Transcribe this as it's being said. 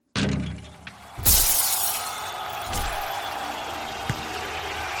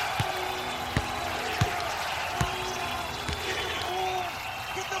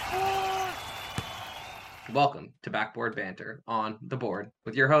to Backboard Banter on the board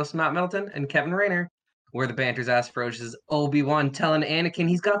with your hosts, Matt Middleton and Kevin Rayner, where the banter's as ferocious as Obi-Wan telling Anakin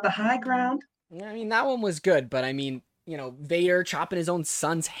he's got the high ground. I mean, that one was good, but I mean, Vader chopping his own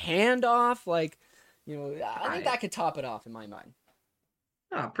son's hand off, I think that could top it off in my mind.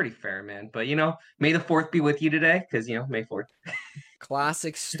 Oh, pretty fair, man. But, may the 4th be with you today, because, May 4th.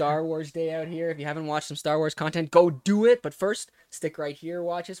 Classic Star Wars day out here. If you haven't watched some Star Wars content, go do it. But first, stick right here,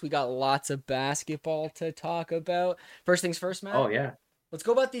 watch us. We got lots of basketball to talk about. First things first, Matt. Oh, yeah. Let's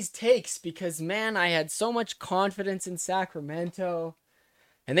go about these takes because, man, I had so much confidence in Sacramento.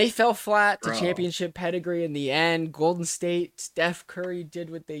 And they fell flat to championship pedigree in the end. Golden State, Steph Curry did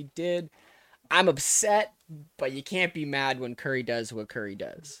what they did. I'm upset, but you can't be mad when Curry does what Curry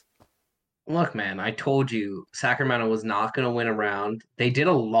does. Look, man, I told you Sacramento was not going to win a round. They did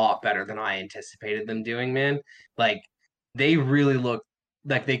a lot better than I anticipated them doing, man. Like, they really looked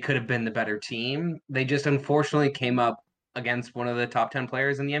like they could have been the better team. They just unfortunately came up against one of the top 10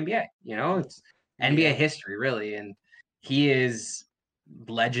 players in the NBA. It's NBA history, really. And he is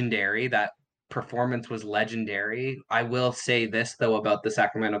legendary. That performance was legendary. I will say this, though, about the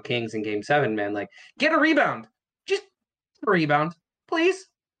Sacramento Kings in Game 7, man. Like, get a rebound. Just a rebound, please.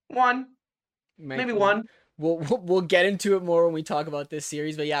 One. Maybe one. We'll get into it more when we talk about this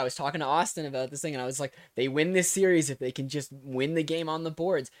series. But yeah, I was talking to Austin about this thing, and I was like, they win this series if they can just win the game on the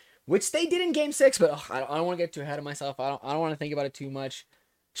boards, which they did in Game 6. But I don't want to get too ahead of myself. I don't want to think about it too much.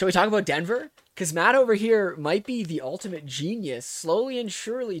 Shall we talk about Denver? Because Matt over here might be the ultimate genius. Slowly and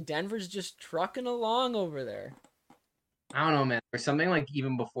surely, Denver's just trucking along over there. I don't know, man. There's something like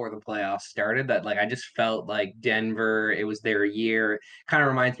even before the playoffs started that I just felt like Denver, it was their year. Kind of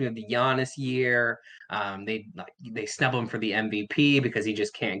reminds me of the Giannis year. They snub him for the MVP because he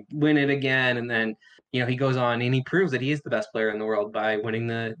just can't win it again. And then, he goes on and he proves that he is the best player in the world by winning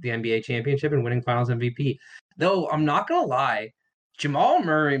the NBA championship and winning finals MVP. Though I'm not gonna lie, Jamal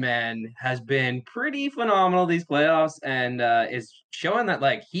Murray, man, has been pretty phenomenal these playoffs and is showing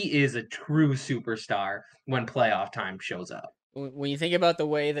that he is a true superstar when playoff time shows up. When you think about the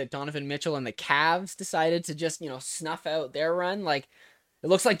way that Donovan Mitchell and the Cavs decided to just, snuff out their run, it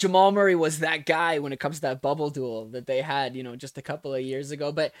looks like Jamal Murray was that guy when it comes to that bubble duel that they had, just a couple of years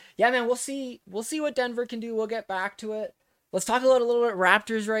ago. But yeah, man, we'll see what Denver can do. We'll get back to it. Let's talk about a little bit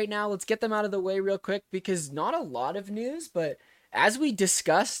Raptors right now. Let's get them out of the way real quick because not a lot of news, but as we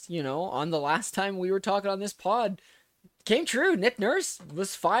discussed, on the last time we were talking on this pod, came true. Nick Nurse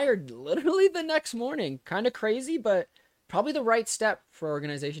was fired literally the next morning. Kind of crazy, but probably the right step for our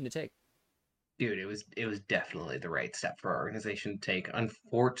organization to take. Dude, it was definitely the right step for our organization to take.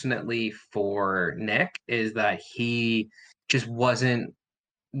 Unfortunately for Nick, is that he just wasn't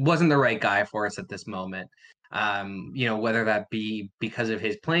the right guy for us at this moment. Whether that be because of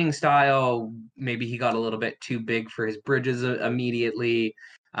his playing style, maybe he got a little bit too big for his bridges immediately.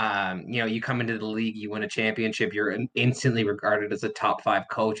 You come into the league, you win a championship, you're instantly regarded as a top 5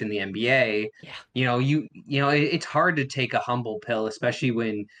 coach in the NBA. Yeah. It's hard to take a humble pill, especially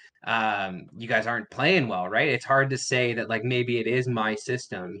when you guys aren't playing well, right? It's hard to say that maybe it is my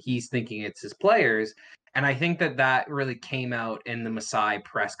system. He's thinking it's his players. And I think that really came out in the Masai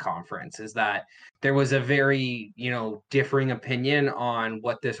press conference, is that there was a very, differing opinion on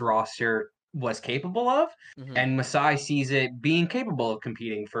what this roster was capable of. Mm-hmm. And Masai sees it being capable of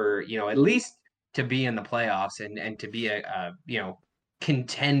competing for, at least to be in the playoffs and to be a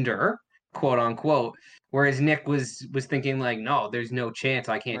contender, quote unquote. Whereas Nick was thinking no, there's no chance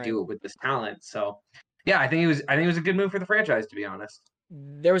I can't do it with this talent. So yeah, I think it was a good move for the franchise, to be honest.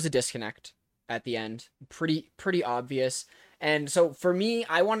 There was a disconnect at the end. Pretty obvious. And so for me,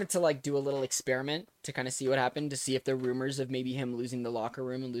 I wanted to do a little experiment to kind of see what happened, to see if the rumors of maybe him losing the locker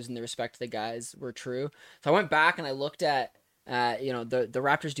room and losing the respect to the guys were true. So I went back and I looked at, the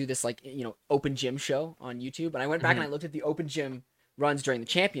Raptors do this open gym show on YouTube. And I went back and I looked at the open gym runs during the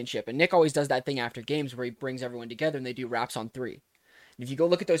championship. And Nick always does that thing after games where he brings everyone together and they do raps on 3. And if you go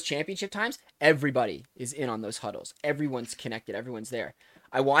look at those championship times, everybody is in on those huddles. Everyone's connected. Everyone's there.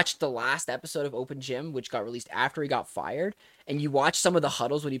 I watched the last episode of Open Gym, which got released after he got fired, and you watch some of the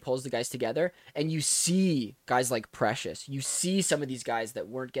huddles when he pulls the guys together, and you see guys like Precious. You see some of these guys that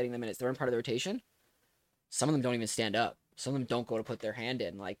weren't getting the minutes. They weren't part of the rotation. Some of them don't even stand up. Some of them don't go to put their hand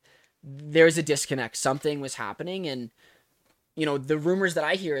in. There's a disconnect. Something was happening, and the rumors that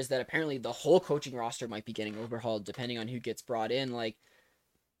I hear is that apparently the whole coaching roster might be getting overhauled depending on who gets brought in.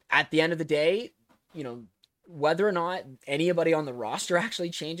 At the end of the day, whether or not anybody on the roster actually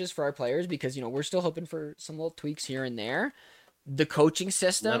changes for our players, because, we're still hoping for some little tweaks here and there. the coaching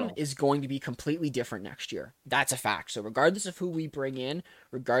system Little. is going to be completely different next year. That's a fact. So regardless of who we bring in,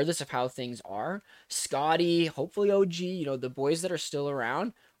 regardless of how things are, Scotty, hopefully OG, the boys that are still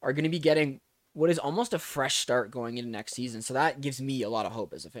around are going to be getting what is almost a fresh start going into next season. So that gives me a lot of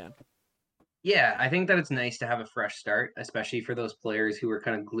hope as a fan. Yeah, I think that it's nice to have a fresh start, especially for those players who were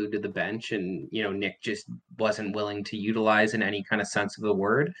kind of glued to the bench and, Nick just wasn't willing to utilize in any kind of sense of the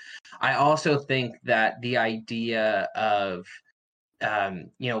word. I also think that the idea of,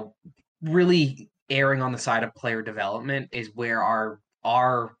 really erring on the side of player development is where our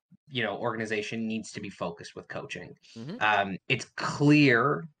organization needs to be focused with coaching. Mm-hmm. It's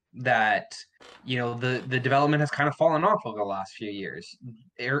clear that the development has kind of fallen off over the last few years.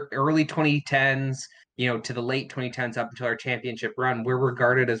 Early 2010s, to the late 2010s up until our championship run, we're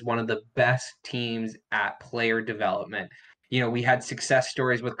regarded as one of the best teams at player development. We had success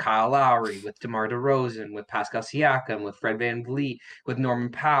stories with Kyle Lowry, with DeMar DeRozan, with Pascal Siakam, with Fred VanVleet, with Norman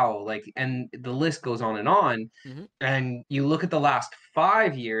Powell, and the list goes on and on. Mm-hmm. And you look at the last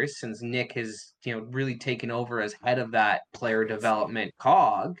 5 years since Nick has, really taken over as head of that player development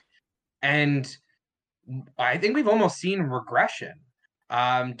cog, and I think we've almost seen regression.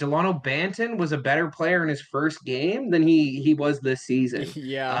 Delano Banton was a better player in his first game than he was this season.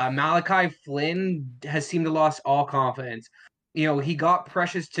 Yeah. Malachi Flynn has seemed to lost all confidence. He got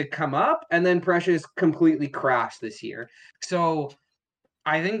Precious to come up, and then Precious completely crashed this year. So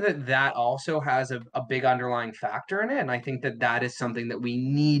I think that also has a big underlying factor in it. And I think that is something that we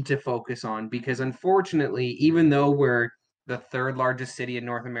need to focus on because unfortunately, even though we're the third largest city in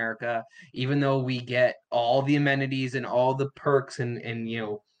North America, even though we get all the amenities and all the perks and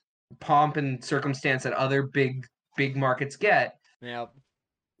pomp and circumstance that other big markets get, Yep.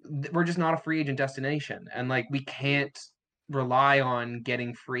 we're just not a free agent destination. And we can't rely on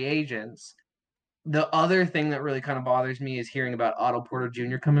getting free agents. The other thing that really kind of bothers me is hearing about Otto Porter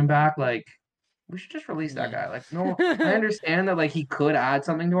Jr. coming back. We should just release that guy. No, I understand that he could add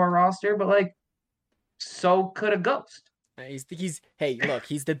something to our roster, but so could a ghost. Hey, look,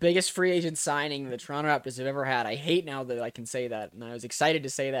 he's the biggest free agent signing the Toronto Raptors have ever had. I hate now that I can say that, and I was excited to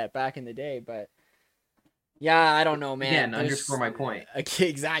say that back in the day, but yeah, I don't know, man. Again, underscore my point.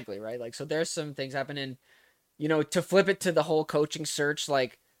 Exactly, right? So there's some things happening, to flip it to the whole coaching search,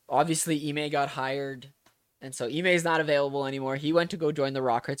 obviously Ime got hired, and so Ime is not available anymore. He went to go join the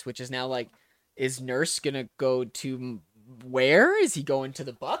Rockets, which is now is Nurse gonna go to where? Is he going to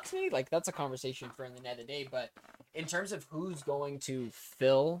the Bucks? Maybe that's a conversation for another day. But in terms of who's going to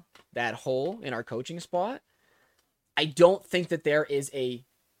fill that hole in our coaching spot, I don't think that there is an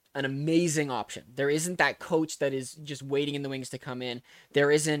amazing option. There isn't that coach that is just waiting in the wings to come in.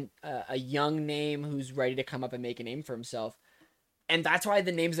 There isn't a young name who's ready to come up and make a name for himself. And that's why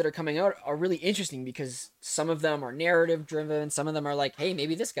the names that are coming out are really interesting because some of them are narrative driven. Some of them are hey,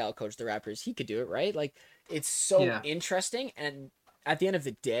 maybe this guy will coach the Raptors. He could do it, right? It's so interesting. And at the end of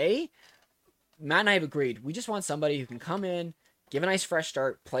the day, Matt and I have agreed. We just want somebody who can come in, give a nice fresh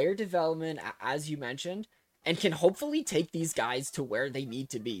start, player development, as you mentioned, and can hopefully take these guys to where they need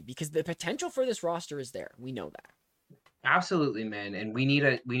to be because the potential for this roster is there. We know that. Absolutely, man. And we need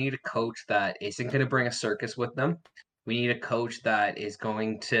a coach that isn't going to bring a circus with them. We need a coach that is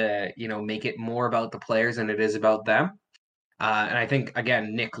going to, make it more about the players than it is about them. And I think,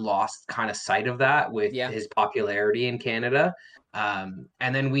 again, Nick lost kind of sight of that with his popularity in Canada. And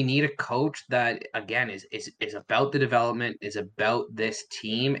then we need a coach that, again, is about the development, is about this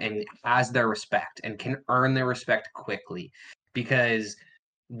team, and has their respect and can earn their respect quickly. Because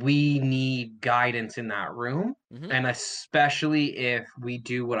we need guidance in that room. Mm-hmm. And especially if we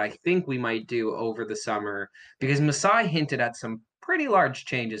do what I think we might do over the summer, because Masai hinted at some pretty large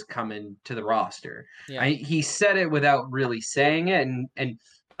changes coming to the roster. Yeah. He said it without really saying it. And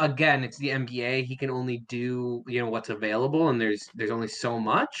again, it's the NBA. He can only do, what's available, and there's only so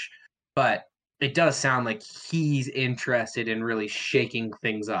much. But it does sound like he's interested in really shaking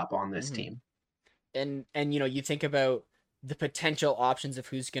things up on this team. And you think about the potential options of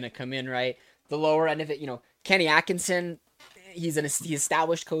who's going to come in, right? The lower end of it, Kenny Atkinson, he's an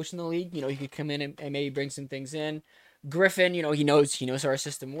established coach in the league. He could come in and maybe bring some things in. Griffin, he knows how our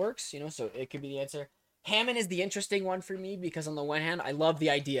system works, so it could be the answer. Hammond is the interesting one for me because on the one hand, I love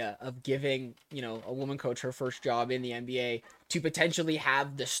the idea of giving, a woman coach her first job in the NBA to potentially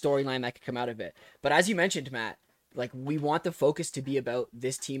have the storyline that could come out of it. But as you mentioned, Matt, we want the focus to be about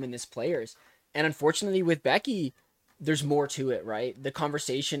this team and this players. And unfortunately with Becky, there's more to it, right? The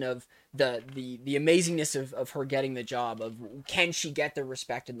conversation of the amazingness of her getting the job, of can she get the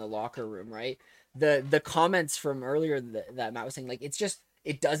respect in the locker room, right? The comments from earlier that Matt was saying,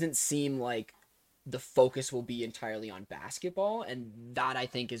 it doesn't seem like the focus will be entirely on basketball, and that I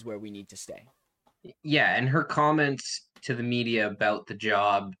think is where we need to stay. Yeah, and her comments to the media about the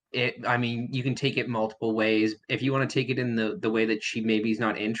job, I mean, you can take it multiple ways. If you want to take it in the way that she maybe is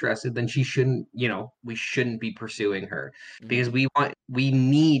not interested, then she shouldn't, we shouldn't be pursuing her because Mm-hmm. we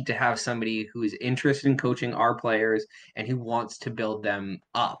need to have somebody who is interested in coaching our players and who wants to build them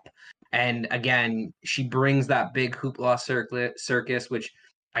up. And again, she brings that big hoopla circus, which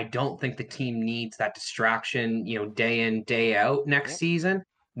I don't think the team needs that distraction, day in, day out next Yep. season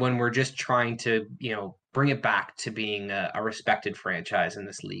when we're just trying to, bring it back to being a respected franchise in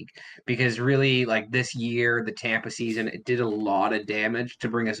this league. Because really, like this year, the Tampa season, it did a lot of damage to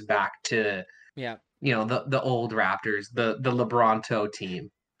bring us back to, Yeah. the old Raptors, the LeBronto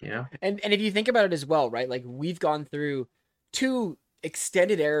team, And if you think about it as well, right? Like we've gone through two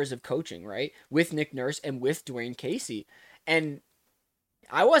extended eras of coaching, right? With Nick Nurse and with Dwayne Casey. And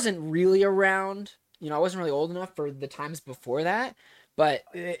I wasn't really around, I wasn't really old enough for the times before that. But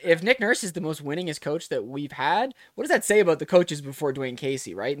if Nick Nurse is the most winningest coach that we've had, what does that say about the coaches before Dwayne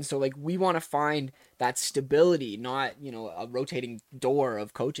Casey, right? And so like we want to find that stability, not, a rotating door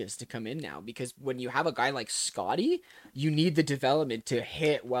of coaches to come in now. Because when you have a guy like Scotty, you need the development to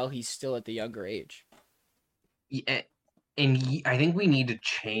hit while he's still at the younger age. Yeah, and I think we need to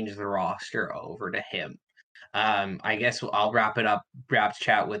change the roster over to him. I guess I'll wrap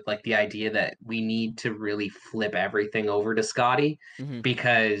chat with like the idea that we need to really flip everything over to Scotty Mm-hmm.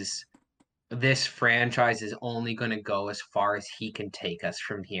 because this franchise is only going to go as far as he can take us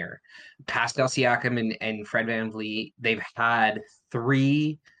from here. Pascal Siakam and Fred VanVleet, they've had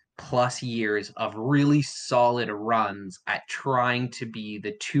 3+ years of really solid runs at trying to be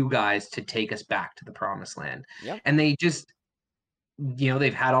the two guys to take us back to the promised land. Yep. And they just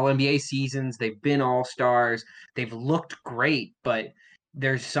they've had all NBA seasons, they've been all stars, they've looked great, but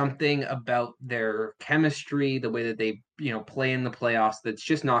there's something about their chemistry, the way that they, play in the playoffs that's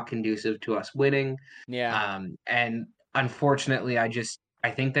just not conducive to us winning. Yeah. And unfortunately, I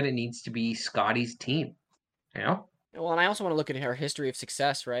think that it needs to be Scotty's team, you know? Well, and I also want to look at our history of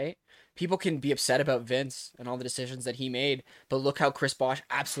success, right? People can be upset about Vince and all the decisions that he made, but look how Chris Bosh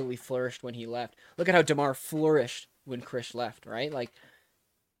absolutely flourished when he left. Look at how DeMar flourished when Chris left, right? Like,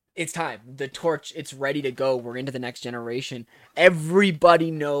 it's time. The torch, it's ready to go. We're into the next generation. Everybody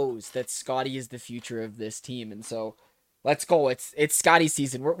knows that Scotty is the future of this team, and so let's go. It's Scotty's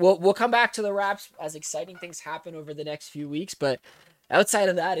season. We'll come back to the Raps as exciting things happen over the next few weeks, but outside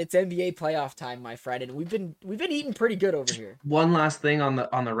of that, it's NBA playoff time, my friend, and we've been eating pretty good over here. One last thing on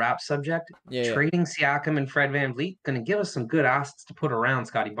the rap subject. Yeah, yeah. Trading Siakam and Fred VanVleet going to give us some good assets to put around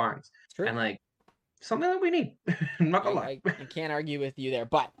Scotty Barnes. It's true. And like something that we need. I'm not gonna lie. I can't argue with you there,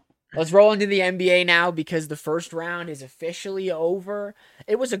 but let's roll into the NBA now because the first round is officially over.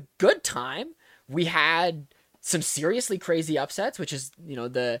 It was a good time. We had some seriously crazy upsets, which is,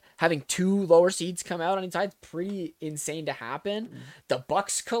 the having two lower seeds come out on each side, pretty insane to happen. The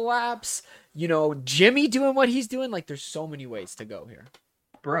Bucks collapse, Jimmy doing what he's doing. Like, there's so many ways to go here.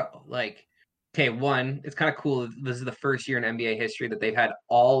 Bro, like, okay, one, it's kind of cool. This is the first year in NBA history that they've had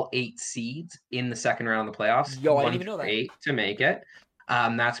all 8 seeds in the second round of the playoffs. Yo, I didn't One even know through that. 8 to make it.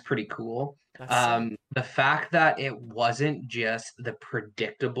 That's pretty cool. That's sick. The fact that it wasn't just the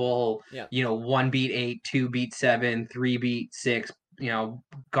predictable, Yeah. 1 beat 8, 2 beat 7, 3 beat 6,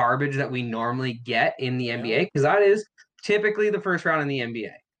 garbage that we normally get in the NBA, because that is typically the first round in the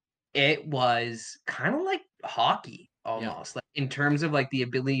NBA. It was kind of like hockey almost, like in terms of like the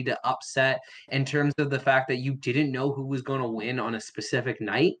ability to upset, in terms of the fact that you didn't know who was going to win on a specific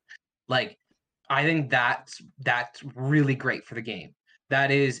night. Like, I think that's really great for the game. That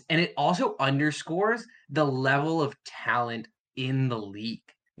is, and it also underscores the level of talent in the league.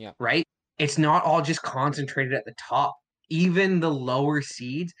 Yeah. Right? It's not all just concentrated at the top. Even the lower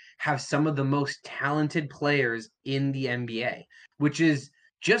seeds have some of the most talented players in the NBA, which is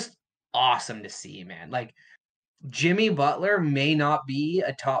just awesome to see, man. Like Jimmy Butler may not be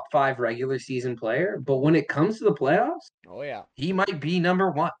a top 5 regular season player, but when it comes to the playoffs, Oh yeah. he might be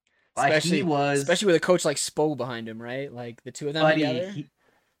number 1. Like he was, Especially with a coach like Spo behind him, right? Like the two of them buddy.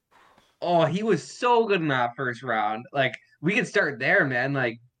 together. He was so good in that first round. Like we could start there, man.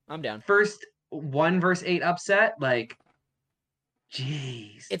 Like I'm down. first 1 versus 8 upset. Like,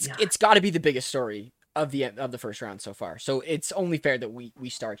 jeez, It's got to be the biggest story of the first round so far. So it's only fair that we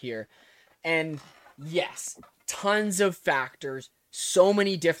start here. And yes, tons of factors, so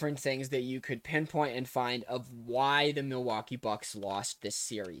many different things that you could pinpoint and find of why the Milwaukee Bucks lost this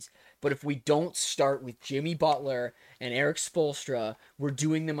series. But if we don't start with Jimmy Butler and Eric Spoelstra, we're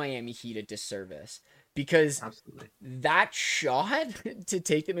doing the Miami Heat a disservice. because Absolutely. that shot to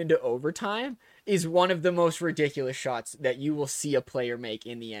take them into overtime is one of the most ridiculous shots that you will see a player make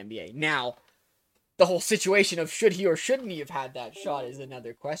in the NBA. Now, the whole situation of should he or shouldn't he have had that shot is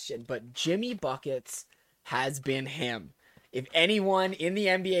another question, but Jimmy Buckets has been him. If anyone in the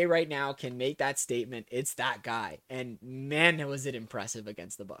NBA right now can make that statement, it's that guy. And man, was it impressive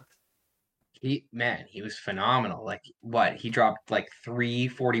against the Bucks. He was phenomenal. Like what? He dropped like 3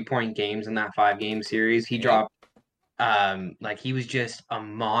 40-point games in that 5-game series. He Yep. dropped like he was just a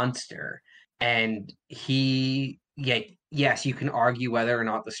monster. And yes, you can argue whether or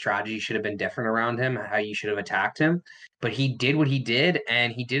not the strategy should have been different around him, how you should have attacked him, but he did what he did,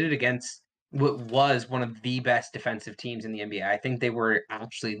 and he did it against what was one of the best defensive teams in the NBA. I think they were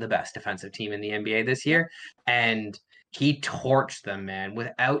actually the best defensive team in the NBA this Yep. year, and he torched them, man,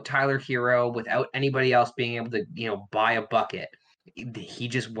 without Tyler Hero, without anybody else being able to, buy a bucket. He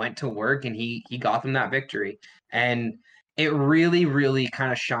just went to work and he got them that victory. And it really, really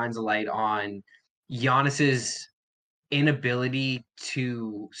kind of shines a light on Giannis's inability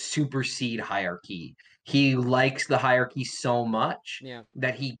to supersede hierarchy. He likes the hierarchy so much Yeah.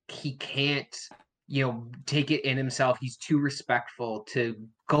 that he can't, take it in himself. He's too respectful to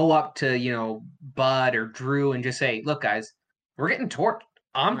go up to, Bud or Drew and just say, "Look, guys, we're getting torqued.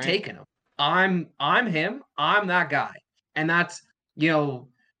 I'm Right. taking him. I'm him. I'm that guy." And that's,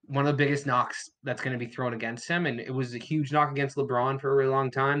 one of the biggest knocks that's going to be thrown against him. And it was a huge knock against LeBron for a really long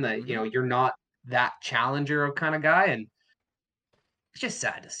time that, you're not that challenger kind of guy. And it's just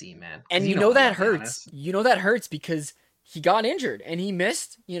sad to see, man. And You know I that love hurts. Giannis. That hurts because he got injured and he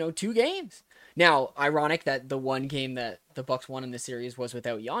missed, 2 games. Now, ironic that the one game that the Bucks won in the series was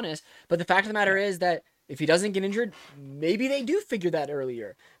without Giannis, but the fact of the matter is that if he doesn't get injured, maybe they do figure that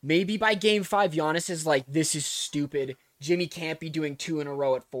earlier. Maybe by game 5, Giannis is like, "This is stupid. Jimmy can't be doing 2 in a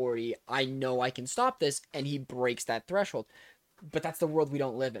row at 40. I know I can stop this," and he breaks that threshold. But that's the world we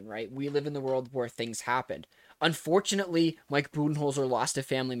don't live in, right? We live in the world where things happened. Unfortunately, Mike Budenholzer lost a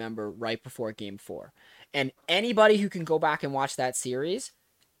family member right before game 4. And anybody who can go back and watch that series,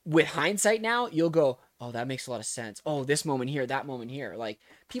 with hindsight now, you'll go, "Oh, that makes a lot of sense. Oh, this moment here, that moment here." Like,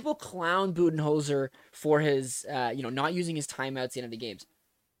 people clown Budenholzer for his, not using his timeouts at the end of the games.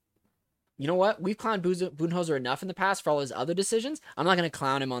 You know what? We've clowned Budenholzer enough in the past for all his other decisions. I'm not going to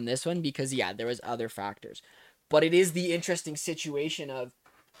clown him on this one because, yeah, there was other factors. But it is the interesting situation of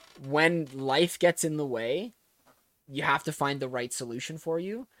when life gets in the way, you have to find the right solution for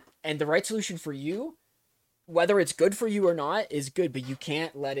you. And the right solution for you, whether it's good for you or not, is good, but you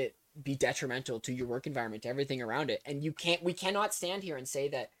can't let it be detrimental to your work environment, to everything around it. And we cannot stand here and say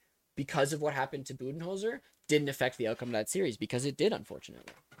that because of what happened to Budenholzer didn't affect the outcome of that series, because it did,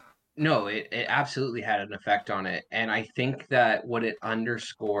 unfortunately. No, it absolutely had an effect on it. And I think that what it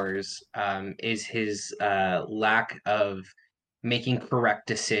underscores is his lack of making correct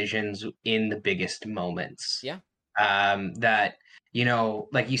decisions in the biggest moments. Yeah. That,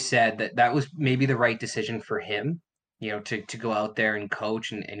 like you said, that was maybe the right decision for him, to go out there and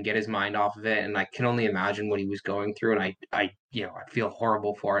coach and get his mind off of it. And I can only imagine what he was going through. And I feel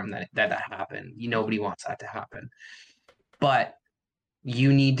horrible for him that happened. Nobody wants that to happen. But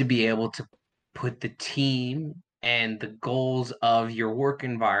you need to be able to put the team and the goals of your work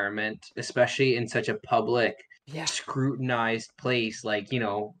environment, especially in such a public, Yeah. scrutinized place, like,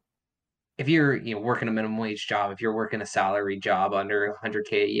 if you're, working a minimum wage job, if you're working a salary job under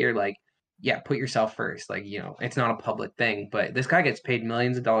 100K a year, like, yeah, put yourself first. Like, it's not a public thing, but this guy gets paid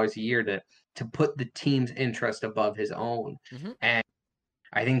millions of dollars a year to put the team's interest above his own. Mm-hmm. And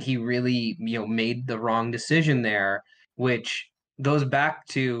I think he really, made the wrong decision there, which goes back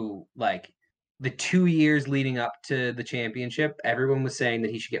to like the 2 years leading up to the championship. Everyone was saying that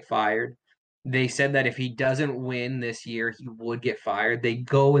he should get fired. They said that if he doesn't win this year, he would get fired. They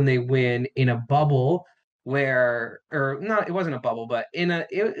go and they win in a bubble or not, it wasn't a bubble, but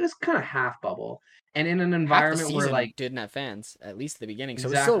it was kind of half bubble. And in an Half the environment where season like, didn't have fans, at least at the beginning. So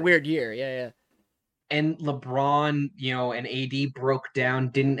it was still a exactly. weird year. Yeah. And LeBron, and AD broke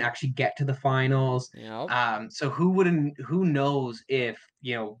down, didn't actually get to the finals. Yep. So who knows if,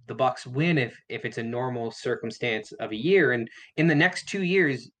 the Bucks win if it's a normal circumstance of a year. And in the next 2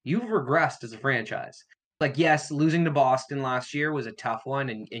 years, you've regressed as a franchise. Like, yes, losing to Boston last year was a tough one,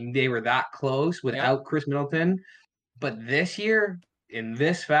 and they were that close Yep. without Chris Middleton. But this year, in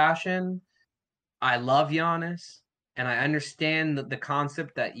this fashion, I love Giannis. And I understand the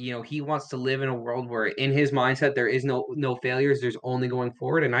concept that he wants to live in a world where in his mindset there is no failures, there's only going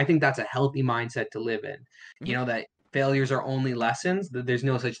forward. And I think that's a healthy mindset to live in. Mm-hmm. That failures are only lessons, that there's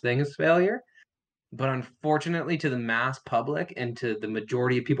no such thing as failure. But unfortunately, to the mass public and to the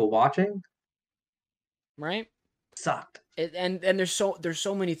majority of people watching, right? Sucked. And there's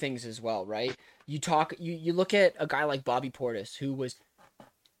so many things as well, right? You look at a guy like Bobby Portis, who was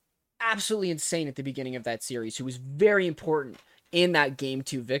absolutely insane at the beginning of that series, who was very important in that game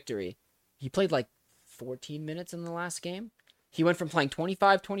 2 victory. He played like 14 minutes in the last game. He went from playing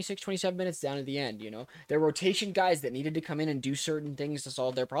 25, 26, 27 minutes down to the end, you know. Their rotation guys that needed to come in and do certain things to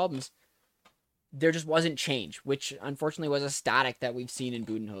solve their problems, there just wasn't change, which unfortunately was a static that we've seen in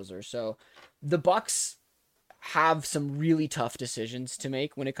Budenholzer. So the Bucks have some really tough decisions to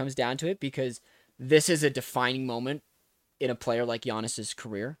make when it comes down to it, because this is a defining moment in a player like Giannis's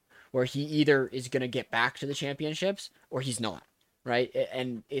career, where he either is going to get back to the championships or he's not, right?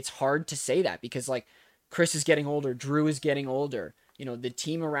 And it's hard to say that because, like, Chris is getting older, Drew is getting older. You know, the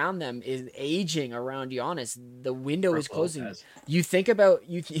team around them is aging around Giannis. The window is closing. Lopez. You think about,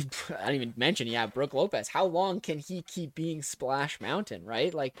 I didn't even mention, Brooke Lopez. How long can he keep being Splash Mountain,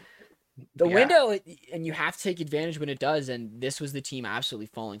 right? Like, the window, and you have to take advantage when it does, and this was the team absolutely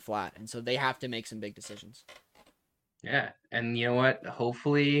falling flat, and so they have to make some big decisions. Yeah, and you know what?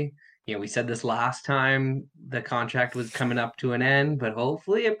 Hopefully, we said this last time the contract was coming up to an end, but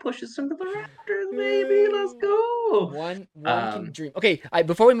hopefully it pushes him to the Raptors, baby. Let's go. One can dream. Okay,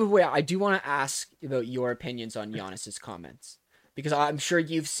 before we move away, I do want to ask about your opinions on Giannis's comments, because I'm sure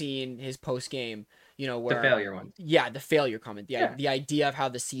you've seen his post game. Where the failure one. Yeah, the failure comment. The idea of how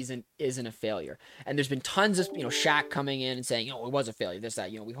the season isn't a failure. And there's been tons of, Shaq coming in and saying, it was a failure. This,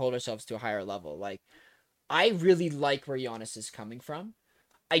 that, we hold ourselves to a higher level. Like, I really like where Giannis is coming from.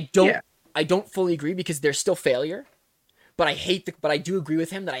 I don't fully agree because there's still failure, but I do agree with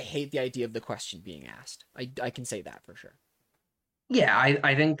him that I hate the idea of the question being asked. I can say that for sure. Yeah,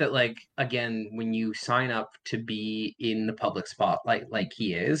 I think that, like, again, when you sign up to be in the public spotlight like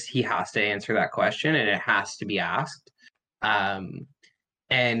he is, he has to answer that question and it has to be asked.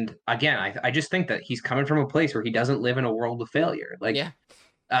 And again, I just think that he's coming from a place where he doesn't live in a world of failure. Like,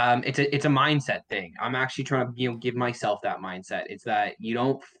 it's a mindset thing. I'm actually trying to give myself that mindset. It's that you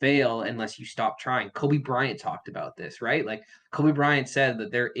don't fail unless you stop trying. Kobe Bryant talked about this, right? Like, Kobe Bryant said that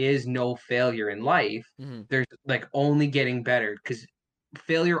there is no failure in life. Mm-hmm. There's, like, only getting better, because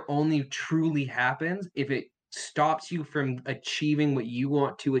failure only truly happens if it stops you from achieving what you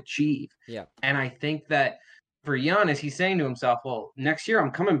want to achieve. Yeah. And I think that for Giannis, he's saying to himself, well, next year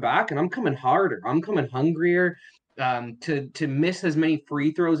I'm coming back and I'm coming harder. I'm coming hungrier. To miss as many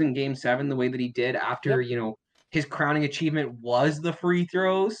free throws in Game 7 the way that he did after his crowning achievement was the free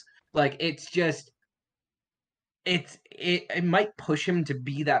throws. Like, it's just it might push him to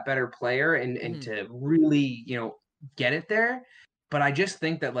be that better player and to really get it there. But I just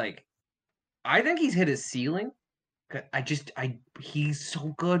think that, like, I think he's hit his ceiling. He's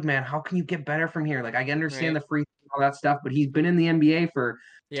so good, man. How can you get better from here? Like, I understand the free throw and all that stuff, but he's been in the NBA for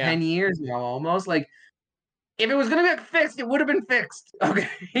 10 years now, almost. Like, if it was going to get fixed, it would have been fixed.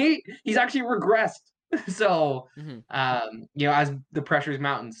 Okay. He's actually regressed. So, as the pressure's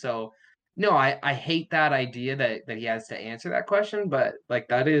mounting. So, no, I hate that idea that he has to answer that question, but, like,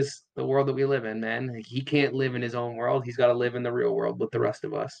 that is the world that we live in, man. Like, he can't live in his own world. He's got to live in the real world with the rest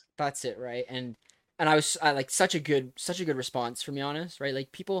of us. That's it, right? And I like such a good response from Giannis, right?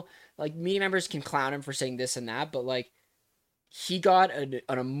 Like, people, like, media members can clown him for saying this and that, but, like, he got an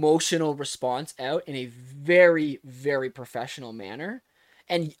emotional response out in a very, very professional manner.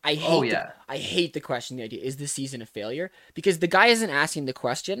 And I hate the question, the idea, is this season a failure? Because the guy isn't asking the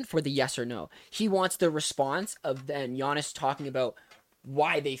question for the yes or no. He wants the response of then Giannis talking about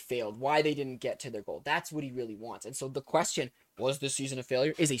why they failed, why they didn't get to their goal. That's what he really wants. And so the question, was this season a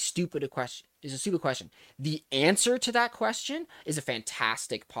failure, is a stupid question. The answer to that question is a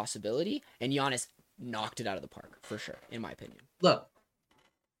fantastic possibility, and Giannis knocked it out of the park, for sure, in my opinion. Look,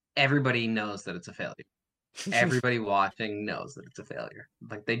 everybody knows that it's a failure. Everybody watching knows that it's a failure.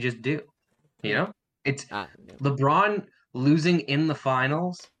 Like, they just do. It's LeBron losing in the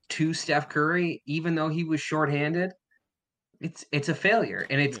finals to Steph Curry, even though he was shorthanded. It's a failure,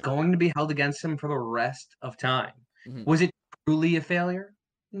 and it's going to be held against him for the rest of time. Was it truly a failure?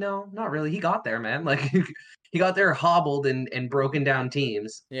 No, not really. He got there, man. Like, he got there hobbled and broken down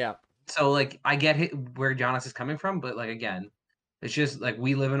teams. Yeah. So, like, I get where Giannis is coming from, but, like, again, it's just, like,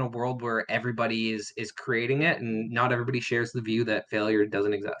 we live in a world where everybody is creating it, and not everybody shares the view that failure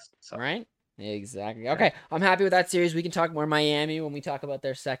doesn't exist. So. Right? Exactly. Okay, I'm happy with that series. We can talk more Miami when we talk about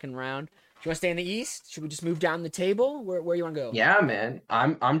their second round. Do you want to stay in the East? Should we just move down the table? Where you want to go? Yeah, man.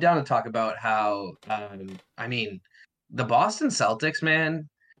 I'm down to talk about how, the Boston Celtics, man,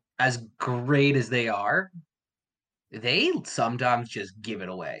 as great as they are, they sometimes just give it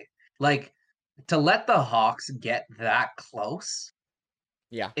away. Like, to let the Hawks get that close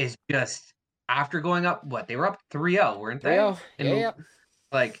is just, after going up, what, they were up 3-0, weren't they? 3-0. And Yeah.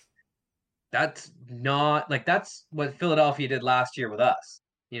 like that's not like that's what Philadelphia did last year with us.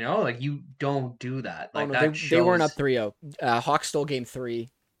 You know, like you don't do that. Oh Like no, that they weren't up shows. 3-0. Hawks stole game 3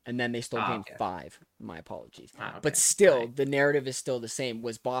 and then they stole game Okay. 5. My apologies. But Okay. still, the narrative is still the same.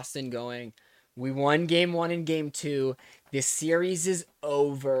 Was Boston going, we won game 1 and game 2. This series is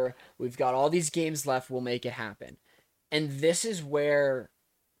over. We've got all these games left. We'll make it happen. And this is where,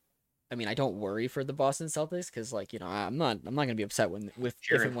 I mean, I don't worry for the Boston Celtics because, like, you know, I'm not gonna be upset if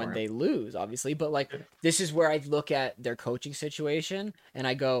Cheering and when for they him. lose, obviously. But like, this is where I look at their coaching situation and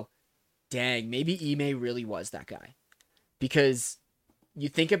I go, dang, maybe Ime really was that guy, because you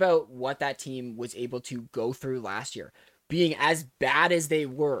think about what that team was able to go through last year, being as bad as they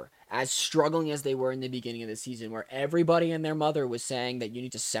were, as struggling as they were in the beginning of the season, where everybody and their mother was saying that you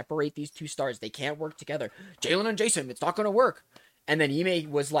need to separate these two stars. They can't work together. Jalen and Jason, it's not going to work. And then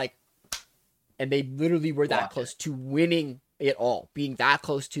Ime was like, and they literally were that close to winning it all, being that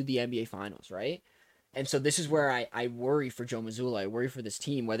close to the NBA Finals, right? And so this is where I worry for Joe Mazzulla. I worry for this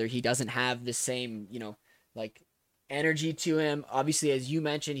team, whether he doesn't have the same, you know, like energy to him. Obviously, as you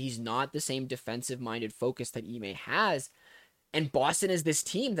mentioned, he's not the same defensive-minded focus that Ime has. And Boston is this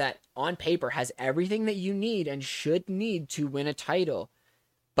team that, on paper, has everything that you need and should need to win a title.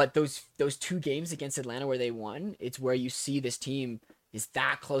 But those 2 games against Atlanta where they won, it's where you see this team is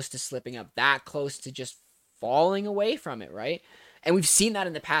that close to slipping up, that close to just falling away from it, right? And we've seen that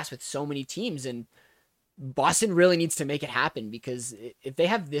in the past with so many teams, and Boston really needs to make it happen, because if they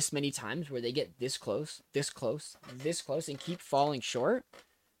have this many times where they get this close, this close, this close, and keep falling short,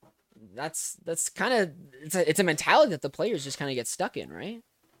 that's kind of, it's a mentality that the players just kind of get stuck in, right?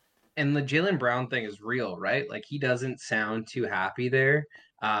 And the Jaylen Brown thing is real, right? Like he doesn't sound too happy there.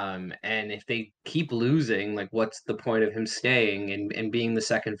 And if they keep losing, like what's the point of him staying and being the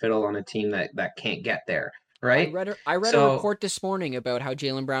second fiddle on a team that can't get there, right? I read a So report this morning about how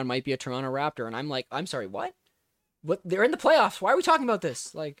Jaylen Brown might be a Toronto Raptor, and I'm like, I'm sorry, what? What? They're in the playoffs. Why are we talking about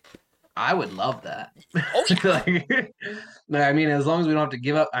this? Like, I would love that. oh yeah, Like, no, I mean, as long as we don't have to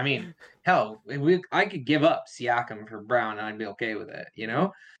give up. I mean, hell, I could give up Siakam for Brown, and I'd be okay with it, you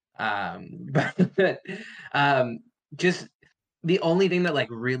know. But just the only thing that like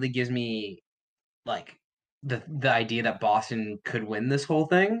really gives me like the idea that Boston could win this whole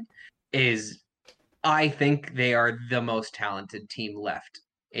thing is I think they are the most talented team left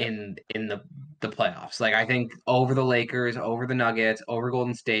yep. in the playoffs. Like I think over the Lakers, over the Nuggets, over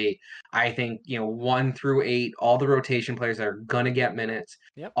Golden State, I think, you know, 1 through 8, all the rotation players that are gonna get minutes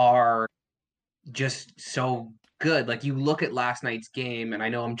Yep. are just so good. Like you look at last night's game, and I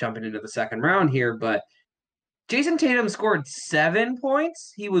know I'm jumping into the second round here, but Jason Tatum scored 7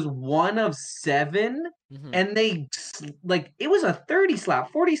 points. He was 1 of 7, Mm-hmm. and they like it was a 30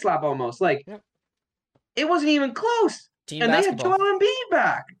 slap, 40 slap almost. Like Yep. it wasn't even close. Team And they had basketball. Joel Embiid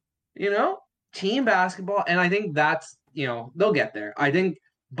back, you know, team basketball. And I think that's, you know, they'll get there. I think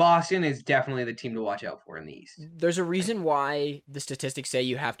Boston is definitely the team to watch out for in the East. There's a reason why the statistics say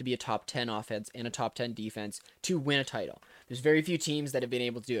you have to be a top 10 offense and a top 10 defense to win a title. There's very few teams that have been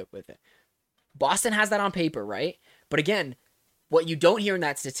able to do it with it. Boston has that on paper, right? But again, what you don't hear in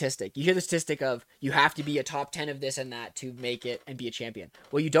that statistic, you hear the statistic of you have to be a top 10 of this and that to make it and be a champion.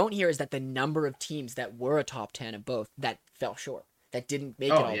 What you don't hear is that the number of teams that were a top 10 of both that fell short, that didn't make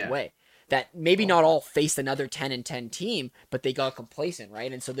it all the way. That maybe not all faced another 10 and 10 team, but they got complacent,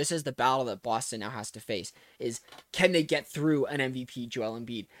 right? And so this is the battle that Boston now has to face is, can they get through an MVP Joel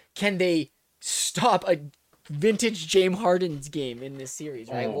Embiid? Can they stop a vintage James Harden's game in this series,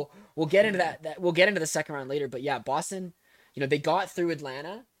 right? We'll get into that we'll get into the second round later, but yeah, Boston, you know, they got through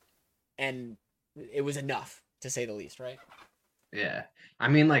Atlanta and it was enough, to say the least, right? Yeah. I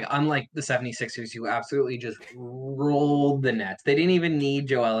mean, like, unlike the 76ers, who absolutely just rolled the Nets, they didn't even need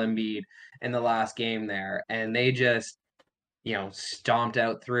Joel Embiid in the last game there. And they just, you know, stomped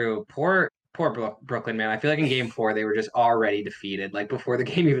out through. Poor Brooklyn, man. I feel like in game 4, they were just already defeated, like before the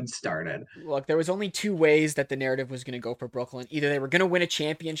game even started. Look, there was only 2 ways that the narrative was going to go for Brooklyn. Either they were going to win a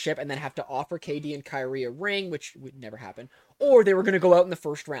championship and then have to offer KD and Kyrie a ring, which would never happen, or they were going to go out in the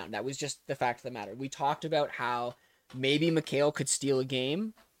first round. That was just the fact of the matter. We talked about how maybe McHale could steal a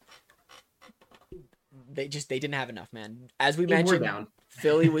game. They didn't have enough, man. As we mentioned,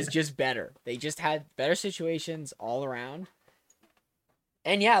 Philly was just better. They just had better situations all around.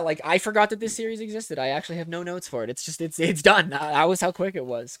 And yeah, like I forgot that this series existed. I actually have no notes for it. It's just it's done. That was how quick it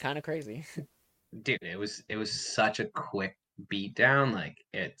was. Kind of crazy. Dude, it was such a quick beat down. Like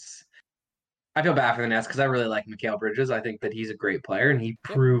I feel bad for the Nets because I really like Mikal Bridges. I think that he's a great player, and he Yep.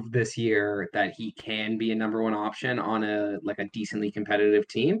 proved this year that he can be a number one option on a like a decently competitive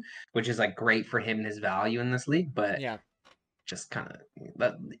team, which is like great for him and his value in this league. But Yeah. just kind of,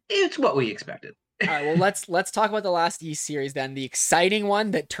 but it's what we expected. All right. Well, let's talk about the last East series then. The exciting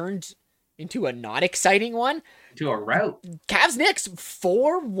one that turned into a not exciting one. To a route. Cavs Knicks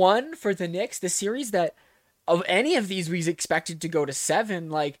 4-1 for the Knicks. The series that of any of these we expected to go to 7.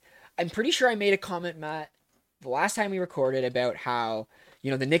 Like, I'm pretty sure I made a comment, Matt, the last time we recorded about how,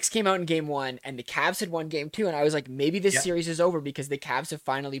 the Knicks came out in game 1 and the Cavs had won game 2. And I was like, maybe this series is over because the Cavs have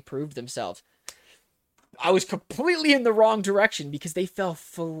finally proved themselves. I was completely in the wrong direction because they fell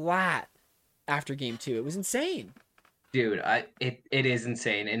flat after game 2. It was insane. Dude, it is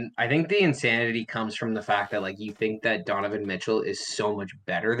insane. And I think the insanity comes from the fact that like you think that Donovan Mitchell is so much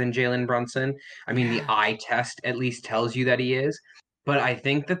better than Jalen Brunson. I mean, the eye test at least tells you that he is. But I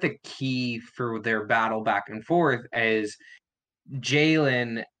think that the key for their battle back and forth is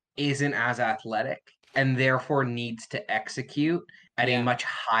Jalen isn't as athletic and therefore needs to execute at a Yeah. much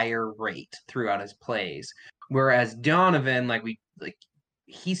higher rate throughout his plays. Whereas Donovan,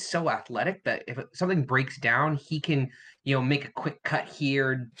 he's so athletic that if something breaks down, he can, make a quick cut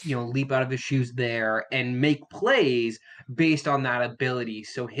here, leap out of his shoes there and make plays based on that ability.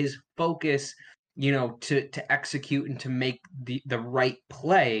 So his focus, to execute and to make the right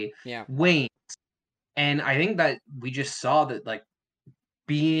play Yeah. wanes. And I think that we just saw that like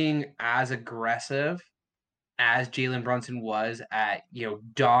being as aggressive as Jalen Brunson was at,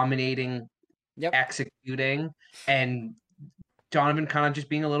 dominating, Yep. executing, and Donovan kind of just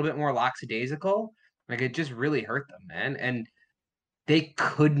being a little bit more lackadaisical, like it just really hurt them, man. And they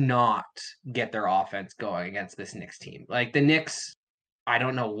could not get their offense going against this Knicks team. Like the Knicks, I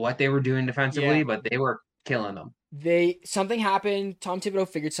don't know what they were doing Yeah. defensively, but they were killing them. Something happened. Tom Thibodeau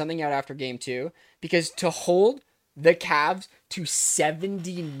figured something out after game 2 because to hold the Cavs to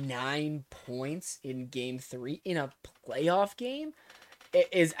 79 points in game 3 in a playoff game, it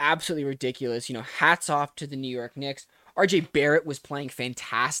is absolutely ridiculous. Hats off to the New York Knicks. RJ Barrett was playing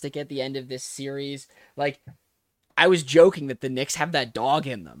fantastic at the end of this series. Like, I was joking that the Knicks have that dog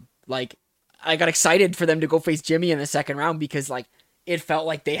in them. Like, I got excited for them to go face Jimmy in the second round because, like, it felt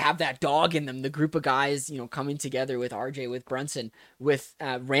like they have that dog in them. The group of guys, coming together with RJ, with Brunson, with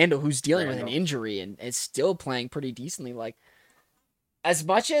Randall, who's dealing with an injury and is still playing pretty decently. Like, as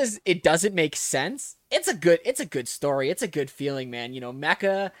much as it doesn't make sense, it's a good story. It's a good feeling, man.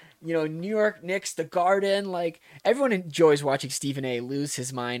 Mecca, New York Knicks, the Garden, like everyone enjoys watching Stephen A lose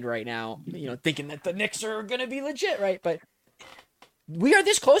his mind right now, thinking that the Knicks are going to be legit, right? But we are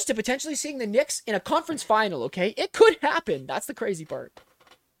this close to potentially seeing the Knicks in a conference final, okay? It could happen. That's the crazy part.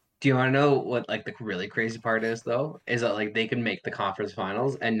 Do you want to know what like the really crazy part is though? Is that like they can make the conference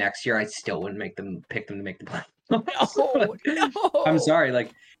finals and next year I still wouldn't pick them to make the playoffs. No, no. I'm sorry,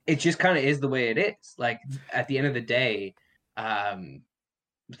 like it just kind of is the way it is. Like at the end of the day,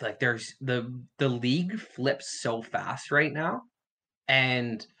 like there's the league flips so fast right now,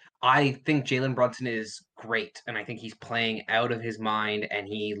 and I think Jalen Brunson is great, and I think he's playing out of his mind, and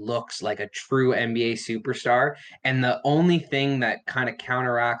he looks like a true NBA superstar. And the only thing that kind of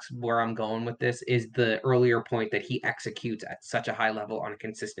counteracts where I'm going with this is the earlier point that he executes at such a high level on a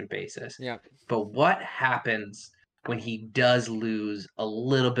consistent basis. Yeah. But what happens when he does lose a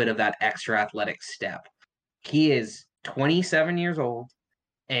little bit of that extra athletic step? He is 27 years old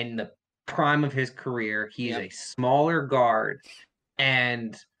in the prime of his career. He is a smaller guard,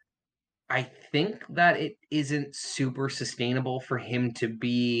 and I think that it isn't super sustainable for him to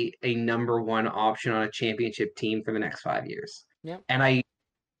be a number one option on a championship team for the next 5 years. Yeah. And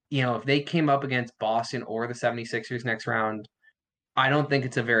if they came up against Boston or the 76ers next round, I don't think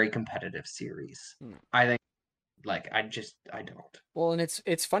it's a very competitive series. I think I don't. Well, and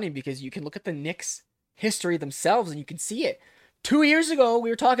it's funny because you can look at the Knicks history themselves and you can see it. 2 years ago, we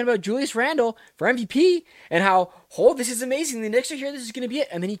were talking about Julius Randle for MVP and how, this is amazing. The Knicks are here. This is going to be it.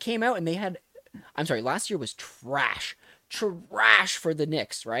 And then he came out and last year was trash. Trash for the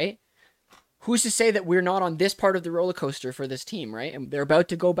Knicks, right? Who's to say that we're not on this part of the roller coaster for this team, right? And they're about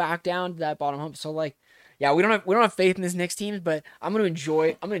to go back down to that bottom hump. So, like, yeah, we don't have faith in this Knicks team, but I'm gonna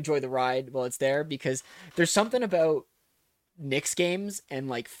enjoy the ride while it's there because there's something about Knicks games and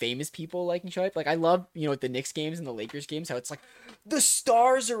like famous people liking show up. Like I love, the Knicks games and the Lakers games, how it's like the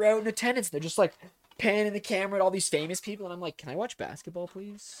stars are out in attendance. They're just like panning the camera at all these famous people, and I'm like, can I watch basketball,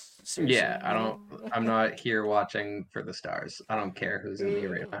 please? Seriously? Yeah, I'm not here watching for the stars. I don't care who's in the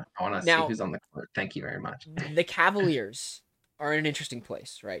arena. I want to see who's on the court. Thank you very much. The Cavaliers are in an interesting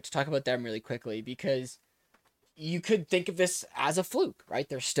place, right? To talk about them really quickly because you could think of this as a fluke, right?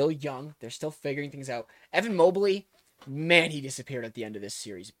 They're still young. They're still figuring things out. Evan Mobley, man, he disappeared at the end of this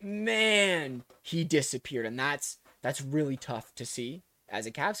series. Man, he disappeared. And that's really tough to see as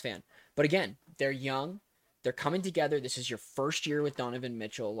a Cavs fan. But again, they're young. They're coming together. This is your first year with Donovan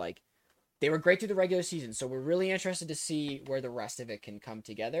Mitchell. Like, they were great through the regular season. So we're really interested to see where the rest of it can come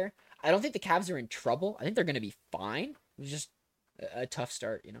together. I don't think the Cavs are in trouble. I think they're going to be fine. It was just a tough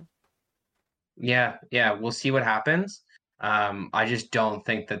start, you know? Yeah, yeah, we'll see what happens. I just don't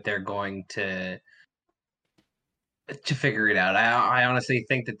think that they're going to figure it out. I honestly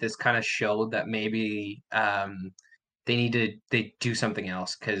think that this kind of showed that maybe they do something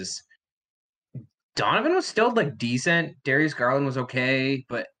else because Donovan was still like decent. Darius Garland was okay,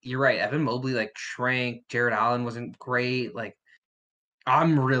 but you're right. Evan Mobley like shrank. Jared Allen wasn't great. Like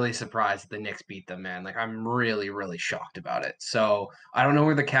I'm really surprised that the Knicks beat them, man. Like I'm really, really shocked about it. So I don't know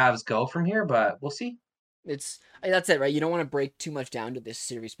where the Cavs go from here, but we'll see. That's it, right? You don't want to break too much down to this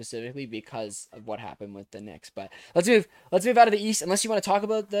series specifically because of what happened with the Knicks. But let's move out of the East. Unless you want to talk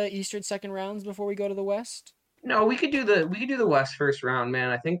about the Eastern second rounds before we go to the West. No, we could do the West first round,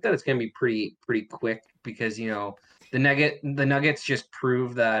 man. I think that it's gonna be pretty quick because the Nuggets just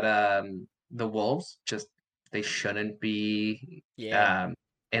prove that the Wolves just they shouldn't be Yeah,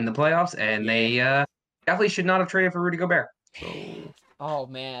 in the playoffs, and yeah. they definitely should not have traded for Rudy Gobert. So Oh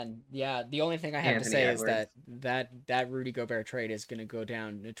man, yeah. The only thing I have to Anthony say is Edwards. that Rudy Gobert trade is going to go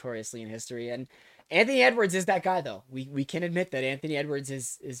down notoriously in history. And Anthony Edwards is that guy, though. We can admit that Anthony Edwards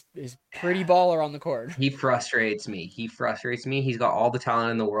is pretty baller on the court. He frustrates me. He frustrates me. He's got all the talent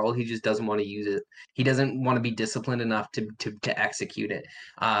in the world. He just doesn't want to use it. He doesn't want to be disciplined enough to execute it.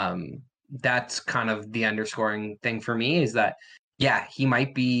 That's kind of the underscoring thing for me is that yeah, he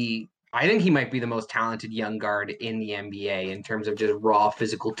might be I think he might be the most talented young guard in the NBA in terms of just raw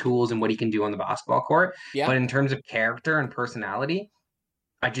physical tools and what he can do on the basketball court. Yeah, But in terms of character and personality,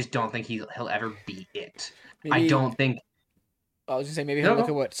 I just don't think he'll ever be it. I maybe don't think I was gonna say maybe he'll no, look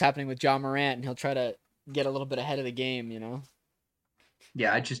no. at what's happening with John Morant and he'll try to get a little bit ahead of the game.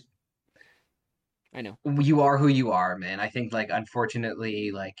 Yeah, I just I know. you are who you are, man. I think like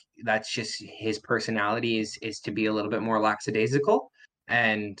unfortunately, like that's just his personality is to be a little bit more lackadaisical,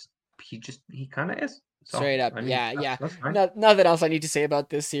 and he kind of is. So Straight up. I mean Yeah, yeah. that's fine. Nothing else I need to say about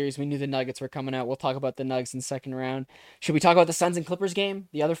this series. We knew the Nuggets were coming out. We'll talk about the Nuggets in second round. Should we talk about the Suns and Clippers game?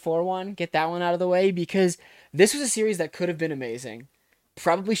 The other 4-1? Get that one out of the way because this was a series that could have been amazing.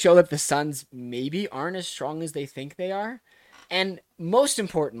 Probably show that the Suns maybe aren't as strong as they think they are. And most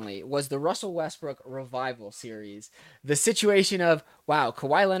importantly was the Russell Westbrook revival series. The situation of, wow,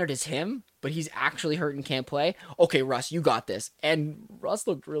 Kawhi Leonard is him, but he's actually hurt and can't play. Okay, Russ, you got this. And Russ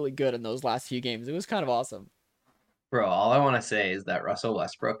looked really good in those last few games. It was kind of awesome. Bro, all I want to say is that Russell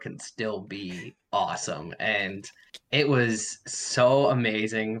Westbrook can still be awesome. And it was so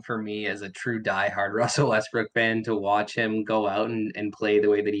amazing for me as a true diehard Russell Westbrook fan to watch him go out and play the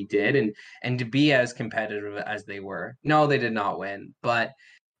way that he did and to be as competitive as they were. No, they did not win, but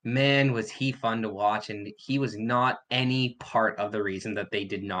man, was he fun to watch. And he was not any part of the reason that they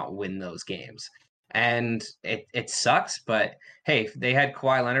did not win those games. And it sucks, but hey, if they had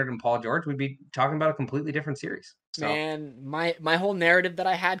Kawhi Leonard and Paul George, we'd be talking about a completely different series. So Man, my whole narrative that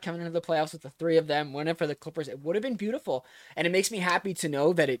I had coming into the playoffs with the three of them winning for the Clippers, it would have been beautiful. And it makes me happy to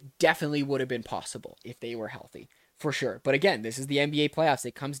know that it definitely would have been possible if they were healthy. For sure. But again, this is the NBA playoffs.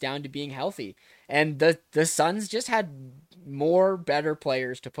 It comes down to being healthy. And the Suns just had more better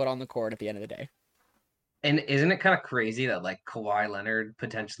players to put on the court at the end of the day. and isn't it kind of crazy that like Kawhi Leonard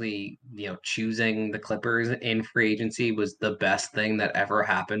potentially, choosing the Clippers in free agency was the best thing that ever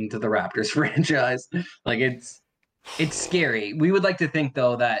happened to the Raptors franchise? Like it's scary. We would like to think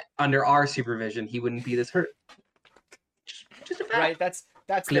though that under our supervision he wouldn't be this hurt. Just a Right? fact.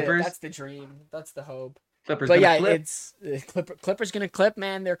 That's Clippers, the dream. That's the hope. Clippers But gonna yeah, flip. it's Clippers gonna clip,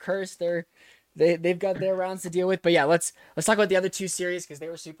 man. They're cursed. They've got their rounds to deal with. But yeah, let's talk about the other two series because they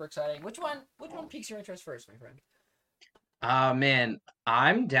were super exciting. Which one piques your interest first, my friend? Man,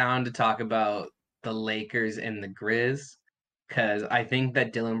 I'm down to talk about the Lakers and the Grizz because I think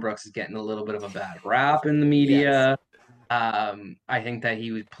that Dylan Brooks is getting a little bit of a bad rap in the Yes. media. I think that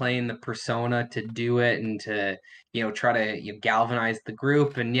he was playing the persona to do it and to, try to galvanize the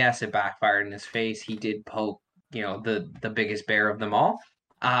group. And yes, it backfired in his face. He did poke, the biggest bear of them all.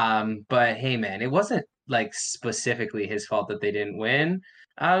 But hey, man, it wasn't like specifically his fault that they didn't win.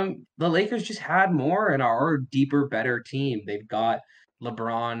 The Lakers just had more and are a deeper, better team. They've got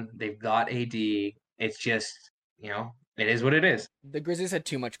LeBron, they've got AD. It's just, it is what it is. The Grizzlies had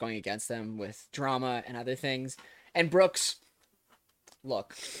too much going against them with drama and other things. And Brooks,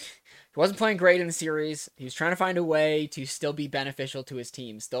 look, He wasn't playing great in the series. He was trying to find a way to still be beneficial to his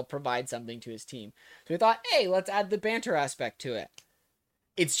team, still provide something to his team. So we thought, hey, let's add the banter aspect to it.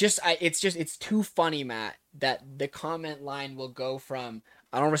 It's too funny, Matt, that the comment line will go from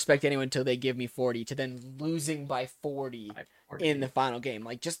I don't respect anyone until they give me 40 to then losing by 40 in the final game.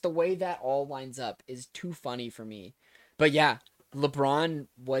 Like, just the way that all lines up is too funny for me. But yeah, LeBron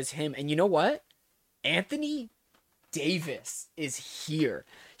was him. And you know what? Anthony Davis is here.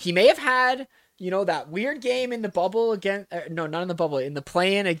 He may have had, that weird game in the bubble against, no, not in the bubble, in the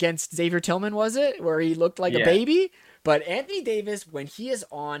play-in against Xavier Tillman, was it? Where he looked like a baby? But Anthony Davis, when he is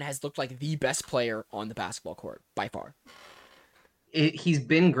on, has looked like the best player on the basketball court, by far. He's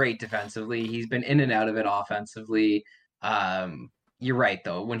been great defensively. He's been in and out of it offensively. You're right,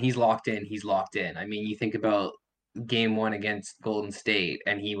 though. When he's locked in, he's locked in. I mean, you think about game 1 against Golden State,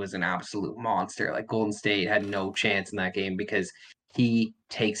 and he was an absolute monster. Like, Golden State had no chance in that game because he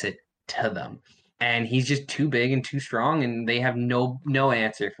takes it to them. And he's just too big and too strong, and they have no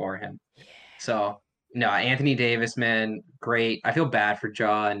answer for him. So, no, Anthony Davis, man, great. I feel bad for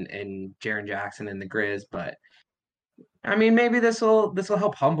Ja and Jaren Jackson and the Grizz, but I mean, maybe this will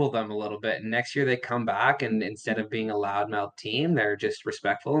help humble them a little bit. And next year they come back, and instead of being a loudmouth team, they're just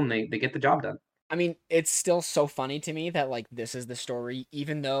respectful and they get the job done. I mean, it's still so funny to me that like this is the story,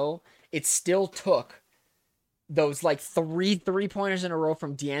 even though it still took those like 3 3-pointers in a row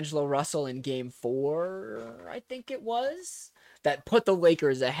from D'Angelo Russell in game 4, I think it was, that put the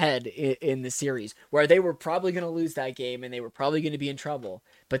Lakers ahead in the series, where they were probably going to lose that game and they were probably going to be in trouble.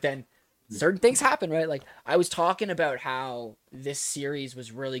 But then certain things happen, right? Like, I was talking about how this series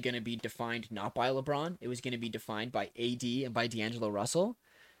was really going to be defined not by LeBron. It was going to be defined by AD and by D'Angelo Russell.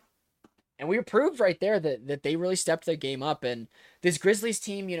 And we were proved right there that they really stepped their game up. And this Grizzlies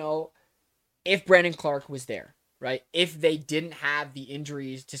team, if Brandon Clarke was there, right? If they didn't have the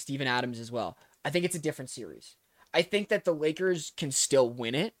injuries to Steven Adams as well, I think it's a different series. I think that the Lakers can still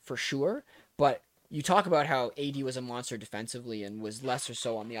win it for sure, but you talk about how AD was a monster defensively and was lesser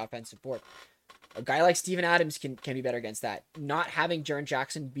so on the offensive board. A guy like Steven Adams can be better against that. Not having Jaren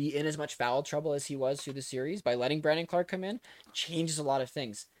Jackson be in as much foul trouble as he was through the series by letting Brandon Clarke come in changes a lot of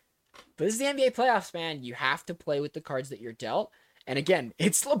things. But this is the NBA playoffs, man. You have to play with the cards that you're dealt. And again,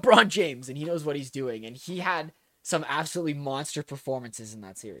 it's LeBron James, and he knows what he's doing. And he had some absolutely monster performances in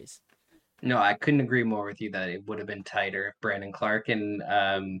that series. No, I couldn't agree more with you that it would have been tighter if Brandon Clarke and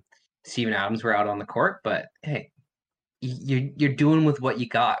Steven Adams were out on the court. But hey, you're doing with what you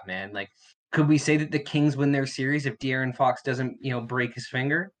got, man. Like, could we say that the Kings win their series if De'Aaron Fox doesn't, break his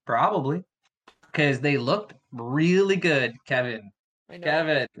finger? Probably, because they looked really good, Kevin.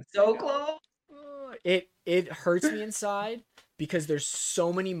 Kevin, so close. It hurts me inside because there's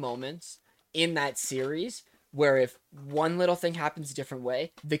so many moments in that series where if one little thing happens a different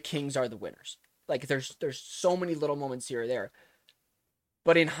way, the Kings are the winners. Like, there's so many little moments here or there.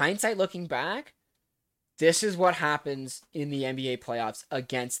 But in hindsight, looking back, this is what happens in the NBA playoffs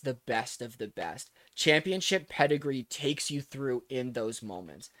against the best of the best. Championship pedigree takes you through in those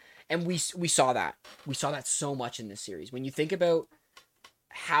moments. And we saw that. We saw that so much in this series. When you think about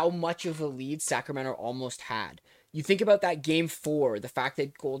how much of a lead Sacramento almost had, you think about that game 4, the fact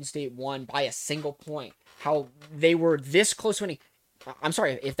that Golden State won by a single point, how they were this close winning. I'm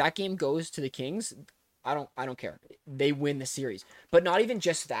sorry, if that game goes to the Kings, I don't care. They win the series. But not even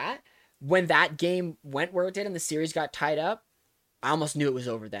just that. When that game went where it did and the series got tied up, I almost knew it was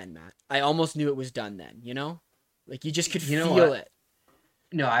over then, Matt. I almost knew it was done then, Like, you just could feel it.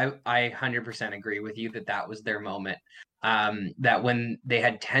 No, I 100% agree with you that was their moment. That when they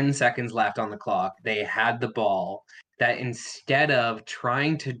had 10 seconds left on the clock, they had the ball, that instead of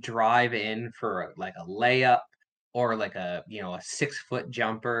trying to drive in for like a layup or like a 6-foot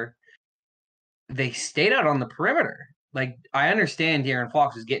jumper, they stayed out on the perimeter. Like, I understand De'Aaron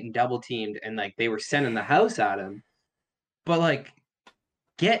Fox was getting double teamed and like they were sending the house at him, but like,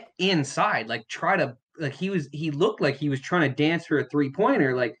 get inside, like try to, like, he looked like he was trying to dance for a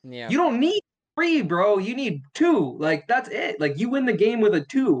 3-pointer. Like, you don't need 3, bro. You need 2. Like, that's it. Like, you win the game with a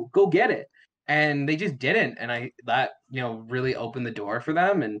 2. Go get it. And they just didn't. And that really opened the door for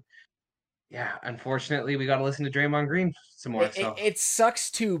them. And yeah, unfortunately, we got to listen to Draymond Green some more. It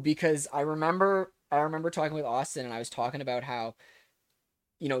sucks too, because I remember talking with Austin, and I was talking about how,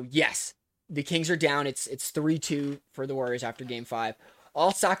 yes, the Kings are down. It's 3-2 for the Warriors after game 5.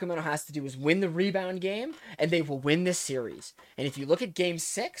 All Sacramento has to do is win the rebound game, and they will win this series. And if you look at game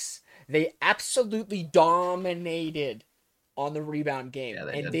 6, they absolutely dominated on the rebound game.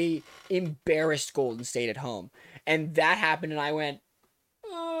 Yeah, they embarrassed Golden State at home. And that happened, and I went,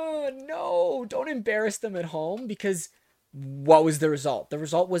 oh, no, don't embarrass them at home, because What was the result? The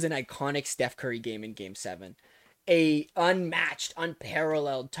result was an iconic Steph Curry game in Game 7. A unmatched,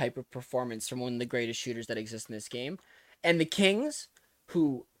 unparalleled type of performance from one of the greatest shooters that exist in this game. And the Kings,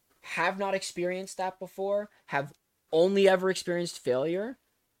 who have not experienced that before, have only ever experienced failure,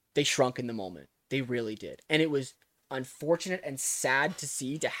 they shrunk in the moment. They really did. And it was unfortunate and sad to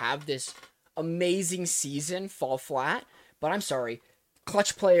see, to have this amazing season fall flat. But I'm sorry,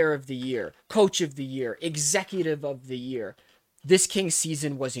 clutch player of the year, coach of the year, executive of the year. This Kings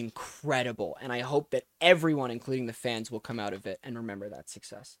season was incredible, and I hope that everyone, including the fans, will come out of it and remember that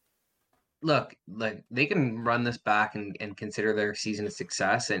success. Look, like they can run this back and consider their season a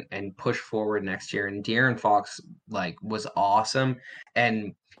success and push forward next year. And De'Aaron Fox like was awesome.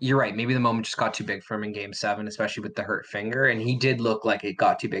 And you're right, maybe the moment just got too big for him in game 7, especially with the hurt finger. And he did look like it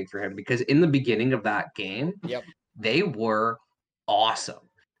got too big for him because in the beginning of that game, Yep. they were awesome.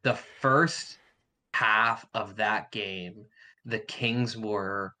 The first half of that game, the Kings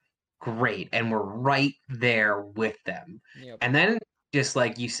were great and were right there with them. Yep. And then just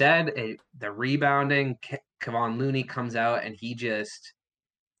like you said, the rebounding, Kevon Looney comes out and he just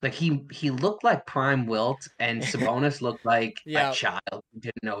like he looked like prime Wilt, and Sabonis looked like a Yeah. child who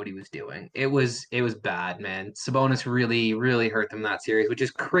didn't know what he was doing. It was bad, man. Sabonis really hurt them that series, which is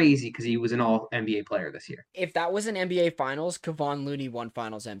crazy because he was an All NBA player this year. If that was an NBA Finals, Kevon Looney won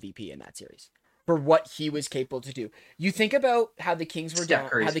Finals MVP in that series for what he was capable to do. You think about how the Kings were Steph down,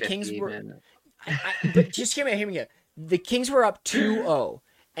 Curry's how the 50, Kings were. man. But just hear me out. The Kings were up 2-0,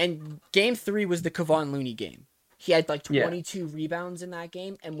 and Game 3 was the Kevon Looney game. He had like 22 rebounds in that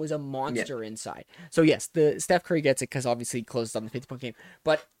game and was a monster inside. So yes, the Steph Curry gets it because obviously he closed on the 50-point game.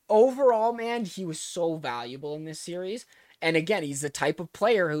 But overall, man, he was so valuable in this series. And again, he's the type of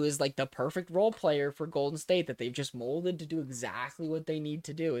player who is like the perfect role player for Golden State that they've just molded to do exactly what they need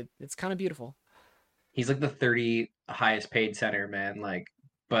to do. It's kind of beautiful. He's like the 30 highest paid center, man. Like,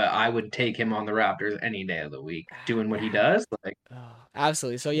 but I would take him on the Raptors any day of the week, doing what he does. Like, Oh,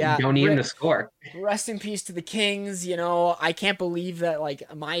 absolutely. So you yeah, don't need him to score. rest in peace to the Kings. You know, I can't believe that like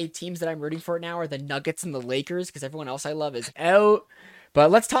my teams that I'm rooting for now are the Nuggets and the Lakers because everyone else I love is out.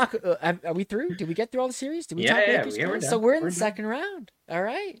 But let's talk. Are we through? Did we get through all the series? Did we talk Lakers? We're So done. we're in We're the done. second round. All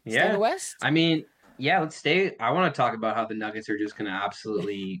right. Stay in Yeah. the West. I mean, yeah, let's stay. I want to talk about how the Nuggets are just going to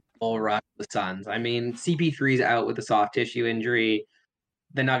absolutely bull rush the Suns. I mean, CP3's out with a soft tissue injury.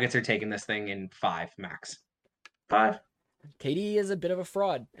 The Nuggets are taking this thing in 5 max. 5. KD is a bit of a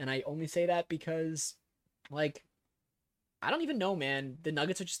fraud, and I only say that because, like, I don't even know, man. The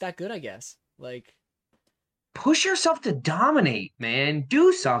Nuggets are just that good, I guess. Like, Push yourself to dominate, man.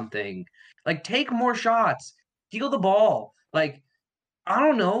 Do something. Like, take more shots. Steal the ball. Like, I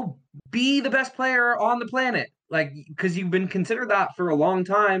don't know, be the best player on the planet. Like, because you've been considered that for a long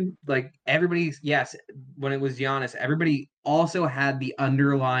time. Like, everybody's, yes, when it was Giannis, everybody also had the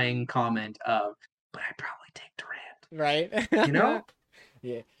underlying comment of, but I'd probably take Durant. right? You know?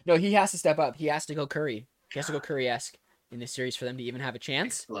 Yeah. No, he has to step up. He has to go Curry. He has to go Curry-esque in this series for them to even have a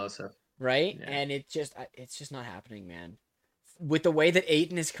chance, Explosive. right? Yeah. And it's just not happening, man. With the way that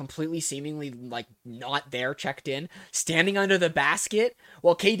Ayton is completely seemingly like not there, checked in, standing under the basket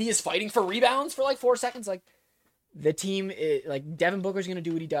while KD is fighting for rebounds for like 4 seconds, like the team like Devin Booker's going to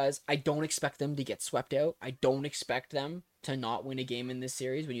do what he does. I don't expect them to get swept out. I don't expect them to not win a game in this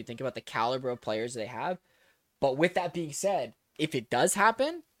series when you think about the caliber of players they have. But with that being said, if it does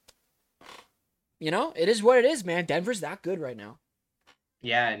happen, you know, it is what it is, man. Denver's that good right now.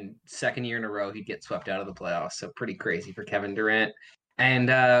 Yeah, and second year in a row, he'd get swept out of the playoffs. So pretty crazy for Kevin Durant.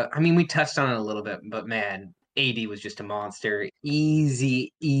 And I mean, we touched on it a little bit, but man, AD was just a monster.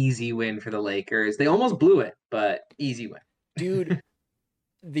 Easy win for the Lakers. They almost blew it, but easy win. Dude,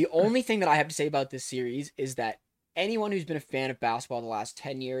 the only thing that I have to say about this series is that anyone who's been a fan of basketball the last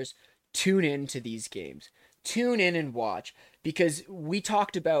 10 years, tune in to these games. Tune in and watch because we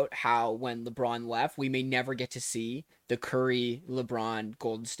talked about how when LeBron left, we may never get to see the Curry, LeBron,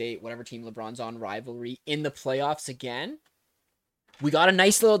 Golden State, whatever team LeBron's on rivalry in the playoffs again. We got a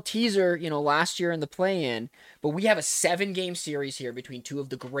nice little teaser, you know, last year in the play-in, but we have a 7-game series here between two of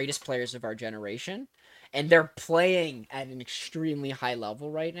the greatest players of our generation, and they're playing at an extremely high level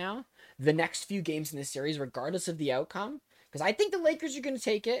right now. The next few games in this series, regardless of the outcome, because I think the Lakers are going to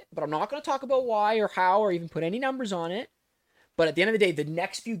take it, but I'm not going to talk about why or how or even put any numbers on it. But at the end of the day, the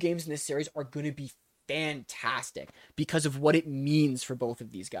next few games in this series are going to be fantastic because of what it means for both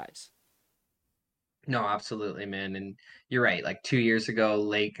of these guys. No, absolutely, man. And you're right. Like 2 years ago,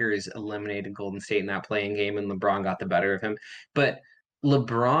 Lakers eliminated Golden State in that playing game, and LeBron got the better of him. But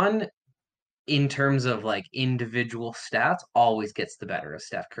LeBron in terms of like individual stats, always gets the better of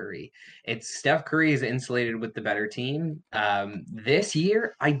Steph Curry. It's Steph Curry is insulated with the better team. This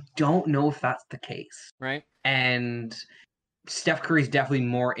year, I don't know if that's the case. Right. And Steph Curry's definitely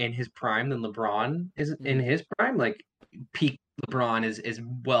more in his prime than LeBron is in his prime. Like peak LeBron is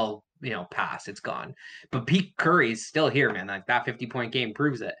well, past, it's gone. But peak Curry is still here, man. Like that 50-point game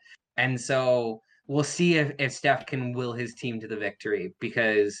proves it. And so we'll see if Steph can will his team to the victory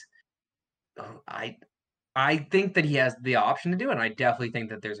because I think that he has the option to do it. And I definitely think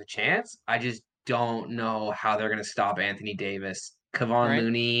that there's a chance. I just don't know how they're going to stop Anthony Davis. Kevon Right.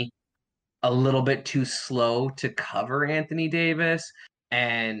 Looney, a little bit too slow to cover Anthony Davis,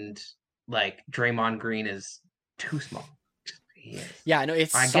 and like Draymond Green is too small. He is. Yeah, no,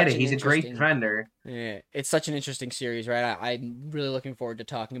 it's I get such it. an He's a great interesting. defender. Yeah, it's such an interesting series, right? I'm really looking forward to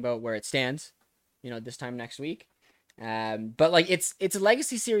talking about where it stands, this time next week. But like it's a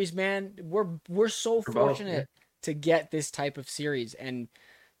legacy series, man. We're so For both, fortunate to get this type of series, and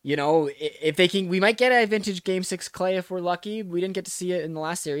if they can, we might get a vintage Game 6 Clay if we're lucky. We didn't get to see it in the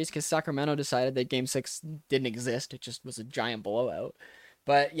last series because Sacramento decided that Game 6 didn't exist. It just was a giant blowout.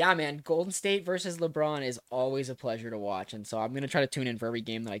 But yeah, man, Golden State versus LeBron is always a pleasure to watch, and so I'm gonna try to tune in for every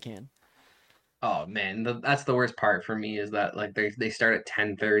game that I can. Oh man, that's the worst part for me is that like they start at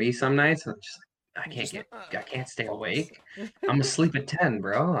 10:30 some nights, and I'm just like Just I can't stay fall awake. asleep. I'm asleep at 10,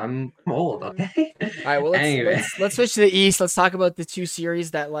 bro. I'm old, okay? All right, well Anyway, let's switch to the East. Let's talk about the two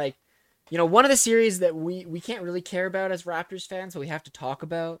series that one of the series that we can't really care about as Raptors fans, but we have to talk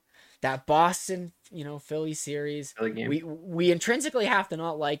about that Boston, Philly series. Philly game. We intrinsically have to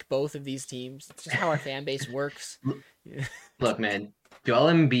not like both of these teams. It's just how our fan base works. Look, man,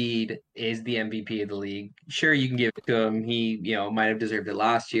 Joel Embiid is the MVP of the league. Sure, you can give it to him. He, might have deserved it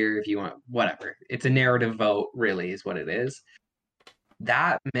last year if you want, whatever. It's a narrative vote, really, is what it is.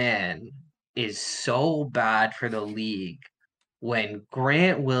 That man is so bad for the league when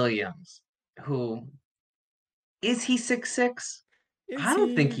Grant Williams, who is he 6'6"? Is I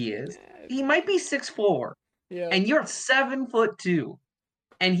don't think he? he is. He might be 6'4", Yeah. and you're 7'2",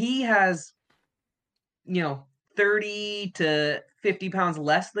 and he has, 30 to 50 pounds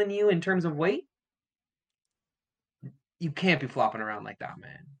less than you in terms of weight. You can't be flopping around like that,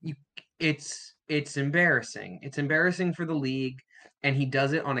 man. It's embarrassing. It's embarrassing for the league, and he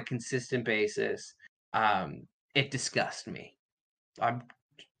does it on a consistent basis. It disgusts me. I'm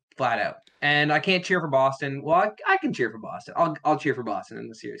flat out, and I can't cheer for Boston. Well, I can cheer for Boston. I'll cheer for Boston in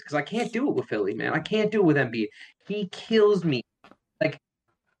the series because I can't do it with Philly, man. I can't do it with Embiid. He kills me. Like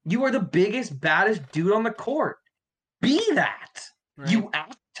you are the biggest, baddest dude on the court. Be that. Right. You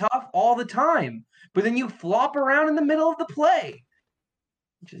act tough all the time, but then you flop around in the middle of the play.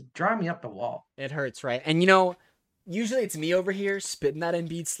 Just drive me up the wall. It hurts, right? And usually it's me over here spitting that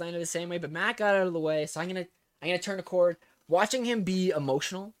Embiid slander the same way, but Matt got out of the way, so I'm gonna turn a chord. Watching him be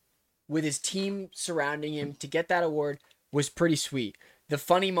emotional with his team surrounding him to get that award was pretty sweet. The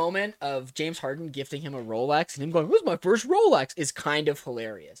funny moment of James Harden gifting him a Rolex and him going, "This is my first Rolex," is kind of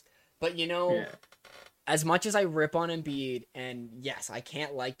hilarious. But as much as I rip on Embiid, and yes, I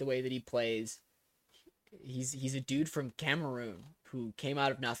can't like the way that he plays, he's a dude from Cameroon who came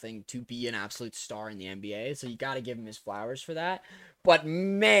out of nothing to be an absolute star in the NBA, so you got to give him his flowers for that. But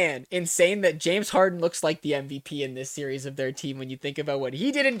man, insane that James Harden looks like the MVP in this series of their team when you think about what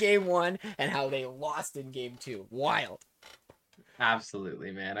he did in Game 1 and how they lost in Game 2. Wild.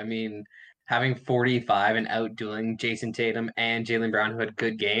 Absolutely, man. I mean, having 45 and outdoing Jason Tatum and Jaylen Brown, who had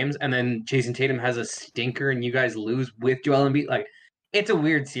good games, and then Jason Tatum has a stinker and you guys lose with Joel Embiid. Like, it's a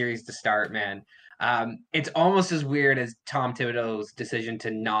weird series to start, man. It's almost as weird as Tom Thibodeau's decision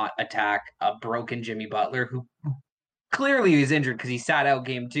to not attack a broken Jimmy Butler, who clearly is injured because he sat out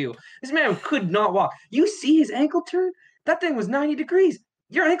Game 2. This man could not walk. You see his ankle turn? That thing was 90 degrees.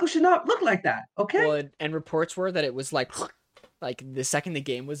 Your ankle should not look like that, okay? Well, and reports were that it was like the second the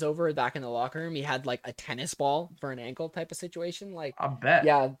game was over, back in the locker room, he had like a tennis ball for an ankle type of situation. Like, I bet.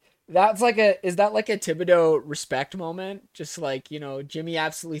 yeah, is that like a Thibodeau respect moment? Just like, Jimmy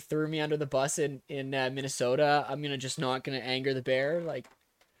absolutely threw me under the bus in Minnesota. I'm just not gonna anger the bear. Like,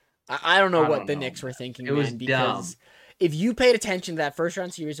 I don't know what the Knicks were thinking, it was man, because if you paid attention to that first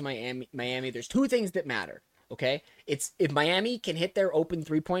round series in Miami, there's two things that matter. Okay, it's if Miami can hit their open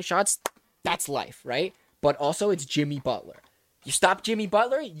 3-point shots, that's life, right? But also it's Jimmy Butler. You stop Jimmy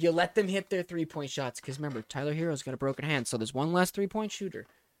Butler, you let them hit their 3-point shots. Because remember, Tyler Hero's got a broken hand, so there's one less 3-point shooter.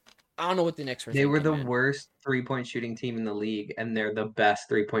 I don't know what the Knicks were thinking. They were the worst 3-point shooting team in the league, and they're the best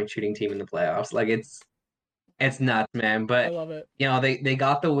 3-point shooting team in the playoffs. Like, it's nuts, man. But I love it. They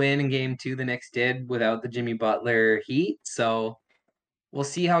got the win in Game 2. The Knicks did without the Jimmy Butler heat. So we'll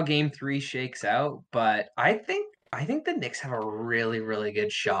see how game 3 shakes out, but I think the Knicks have a really, really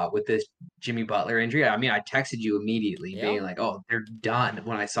good shot with this Jimmy Butler injury. I mean, I texted you immediately Yeah. being like, "Oh, they're done,"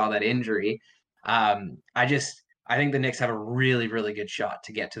 when I saw that injury. I think the Knicks have a really, really good shot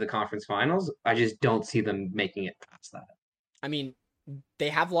to get to the conference finals. I just don't see them making it past that. I mean, they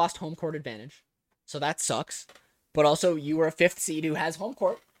have lost home court advantage, so that sucks. But also, you were a fifth seed who has home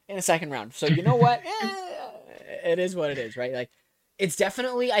court in the second round. So you know what? It is what it is, right? Like, it's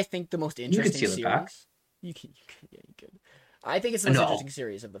definitely, I think, the most You could interesting seal it back. series. Yeah, you could. I think it's the most No. interesting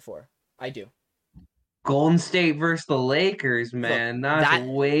series of the four. I do. Golden State versus the Lakers, man. That's that-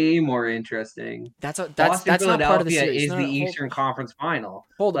 way more interesting. That's Boston, not part of the Philadelphia series. is No, the no, Eastern Conference Final.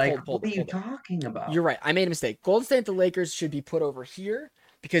 hold Like, up, what are you talking about? You're right. I made a mistake. Golden State and the Lakers should be put over here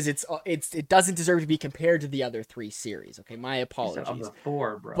because it doesn't deserve to be compared to the other three series. Okay, my apologies. Of the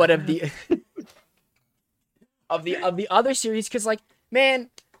four, bro. But of the of the other series, because like, man,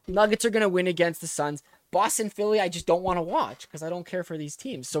 Nuggets are gonna win against the Suns. Boston, Philly, I just don't want to watch because I don't care for these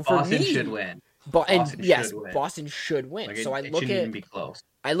teams. So for Boston me, should win. Boston should win. Like, so it shouldn't even be close.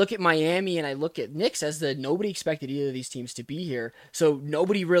 I look at Miami and I look at Knicks as nobody expected either of these teams to be here. So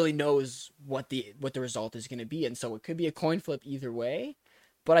nobody really knows what the result is going to be. And so it could be a coin flip either way.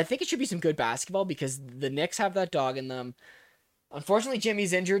 But I think it should be some good basketball because the Knicks have that dog in them. Unfortunately,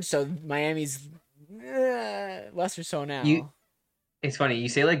 Jimmy's injured, so Miami's lesser so now. It's funny, you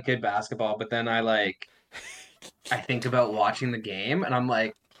say like good basketball, but then I think about watching the game and I'm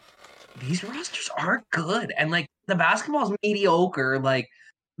like, these rosters aren't good. And like the basketball's mediocre. Like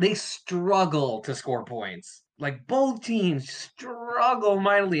they struggle to score points. Like both teams struggle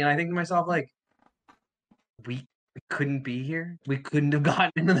mightily. And I think to myself, like, we couldn't be here. We couldn't have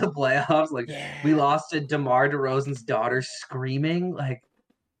gotten into the playoffs. Like we lost to DeMar DeRozan's daughter screaming. Like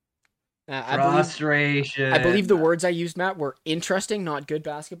frustration. I believe the words I used, Matt, were interesting, not good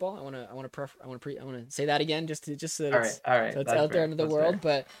basketball. I want to say that again, just so that it's out there into the world.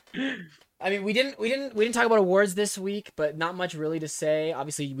 But I mean, we didn't talk about awards this week, but not much really to say.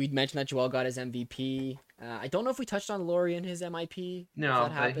 Obviously, we mentioned that Joel got his MVP. I don't know if we touched on Laurie and his MIP. No,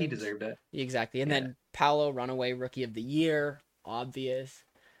 but he deserved it. Exactly. And then Paolo, runaway rookie of the year, obvious.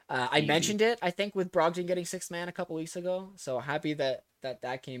 I mentioned it, I think, with Brogdon getting sixth man a couple weeks ago. So happy that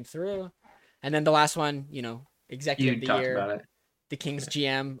came through. And then the last one, executive of the year. About it. The Kings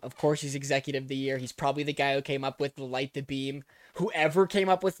GM. Of course, he's executive of the year. He's probably the guy who came up with the Light the Beam. Whoever came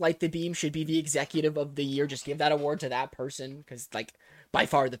up with Light the Beam should be the executive of the year. Just give that award to that person because, like, by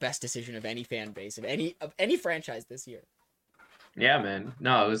far the best decision of any fan base of any franchise this year. Yeah, man.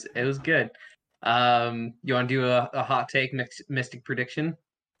 No, it was good. You want to do a hot take Mystic prediction?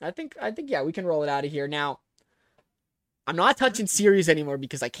 I think yeah, we can roll it out of here now. I'm not touching series anymore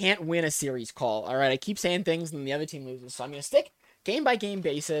because I can't win a series call. All right, I keep saying things and the other team loses, so I'm gonna stick game by game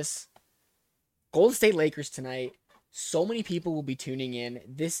basis. Golden State Lakers tonight. So many people will be tuning in.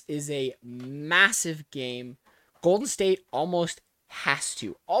 This is a massive game. Golden State almost has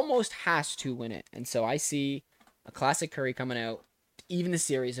to win it, and so I see a classic Curry coming out, even the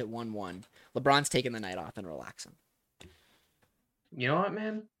series at 1-1. LeBron's taking the night off and relaxing. You know what,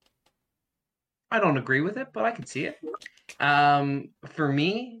 man? I don't agree with it, but I can see it. For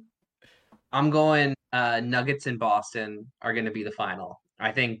me, I'm going Nuggets and Boston are going to be the final.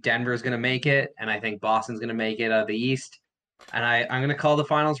 I think Denver's going to make it, and I think Boston's going to make it out of the East. And I'm going to call the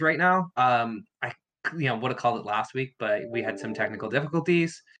finals right now. I would have called it last week, but we had some technical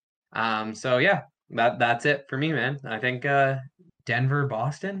difficulties. So yeah, that's it for me, man. I think Denver,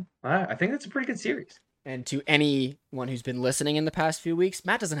 Boston. I think that's a pretty good series. And to anyone who's been listening in the past few weeks,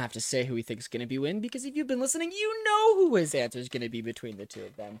 Matt doesn't have to say who he thinks is going to be win because if you've been listening, you know who his answer is going to be between the two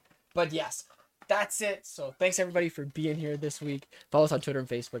of them. But yes, that's it. So thanks everybody for being here this week. Follow us on Twitter and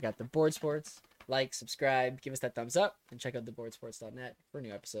Facebook at The Board Sports. Like, subscribe, give us that thumbs up, and check out theboardsports.net for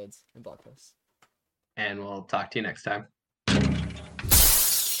new episodes and blog posts. And we'll talk to you next time.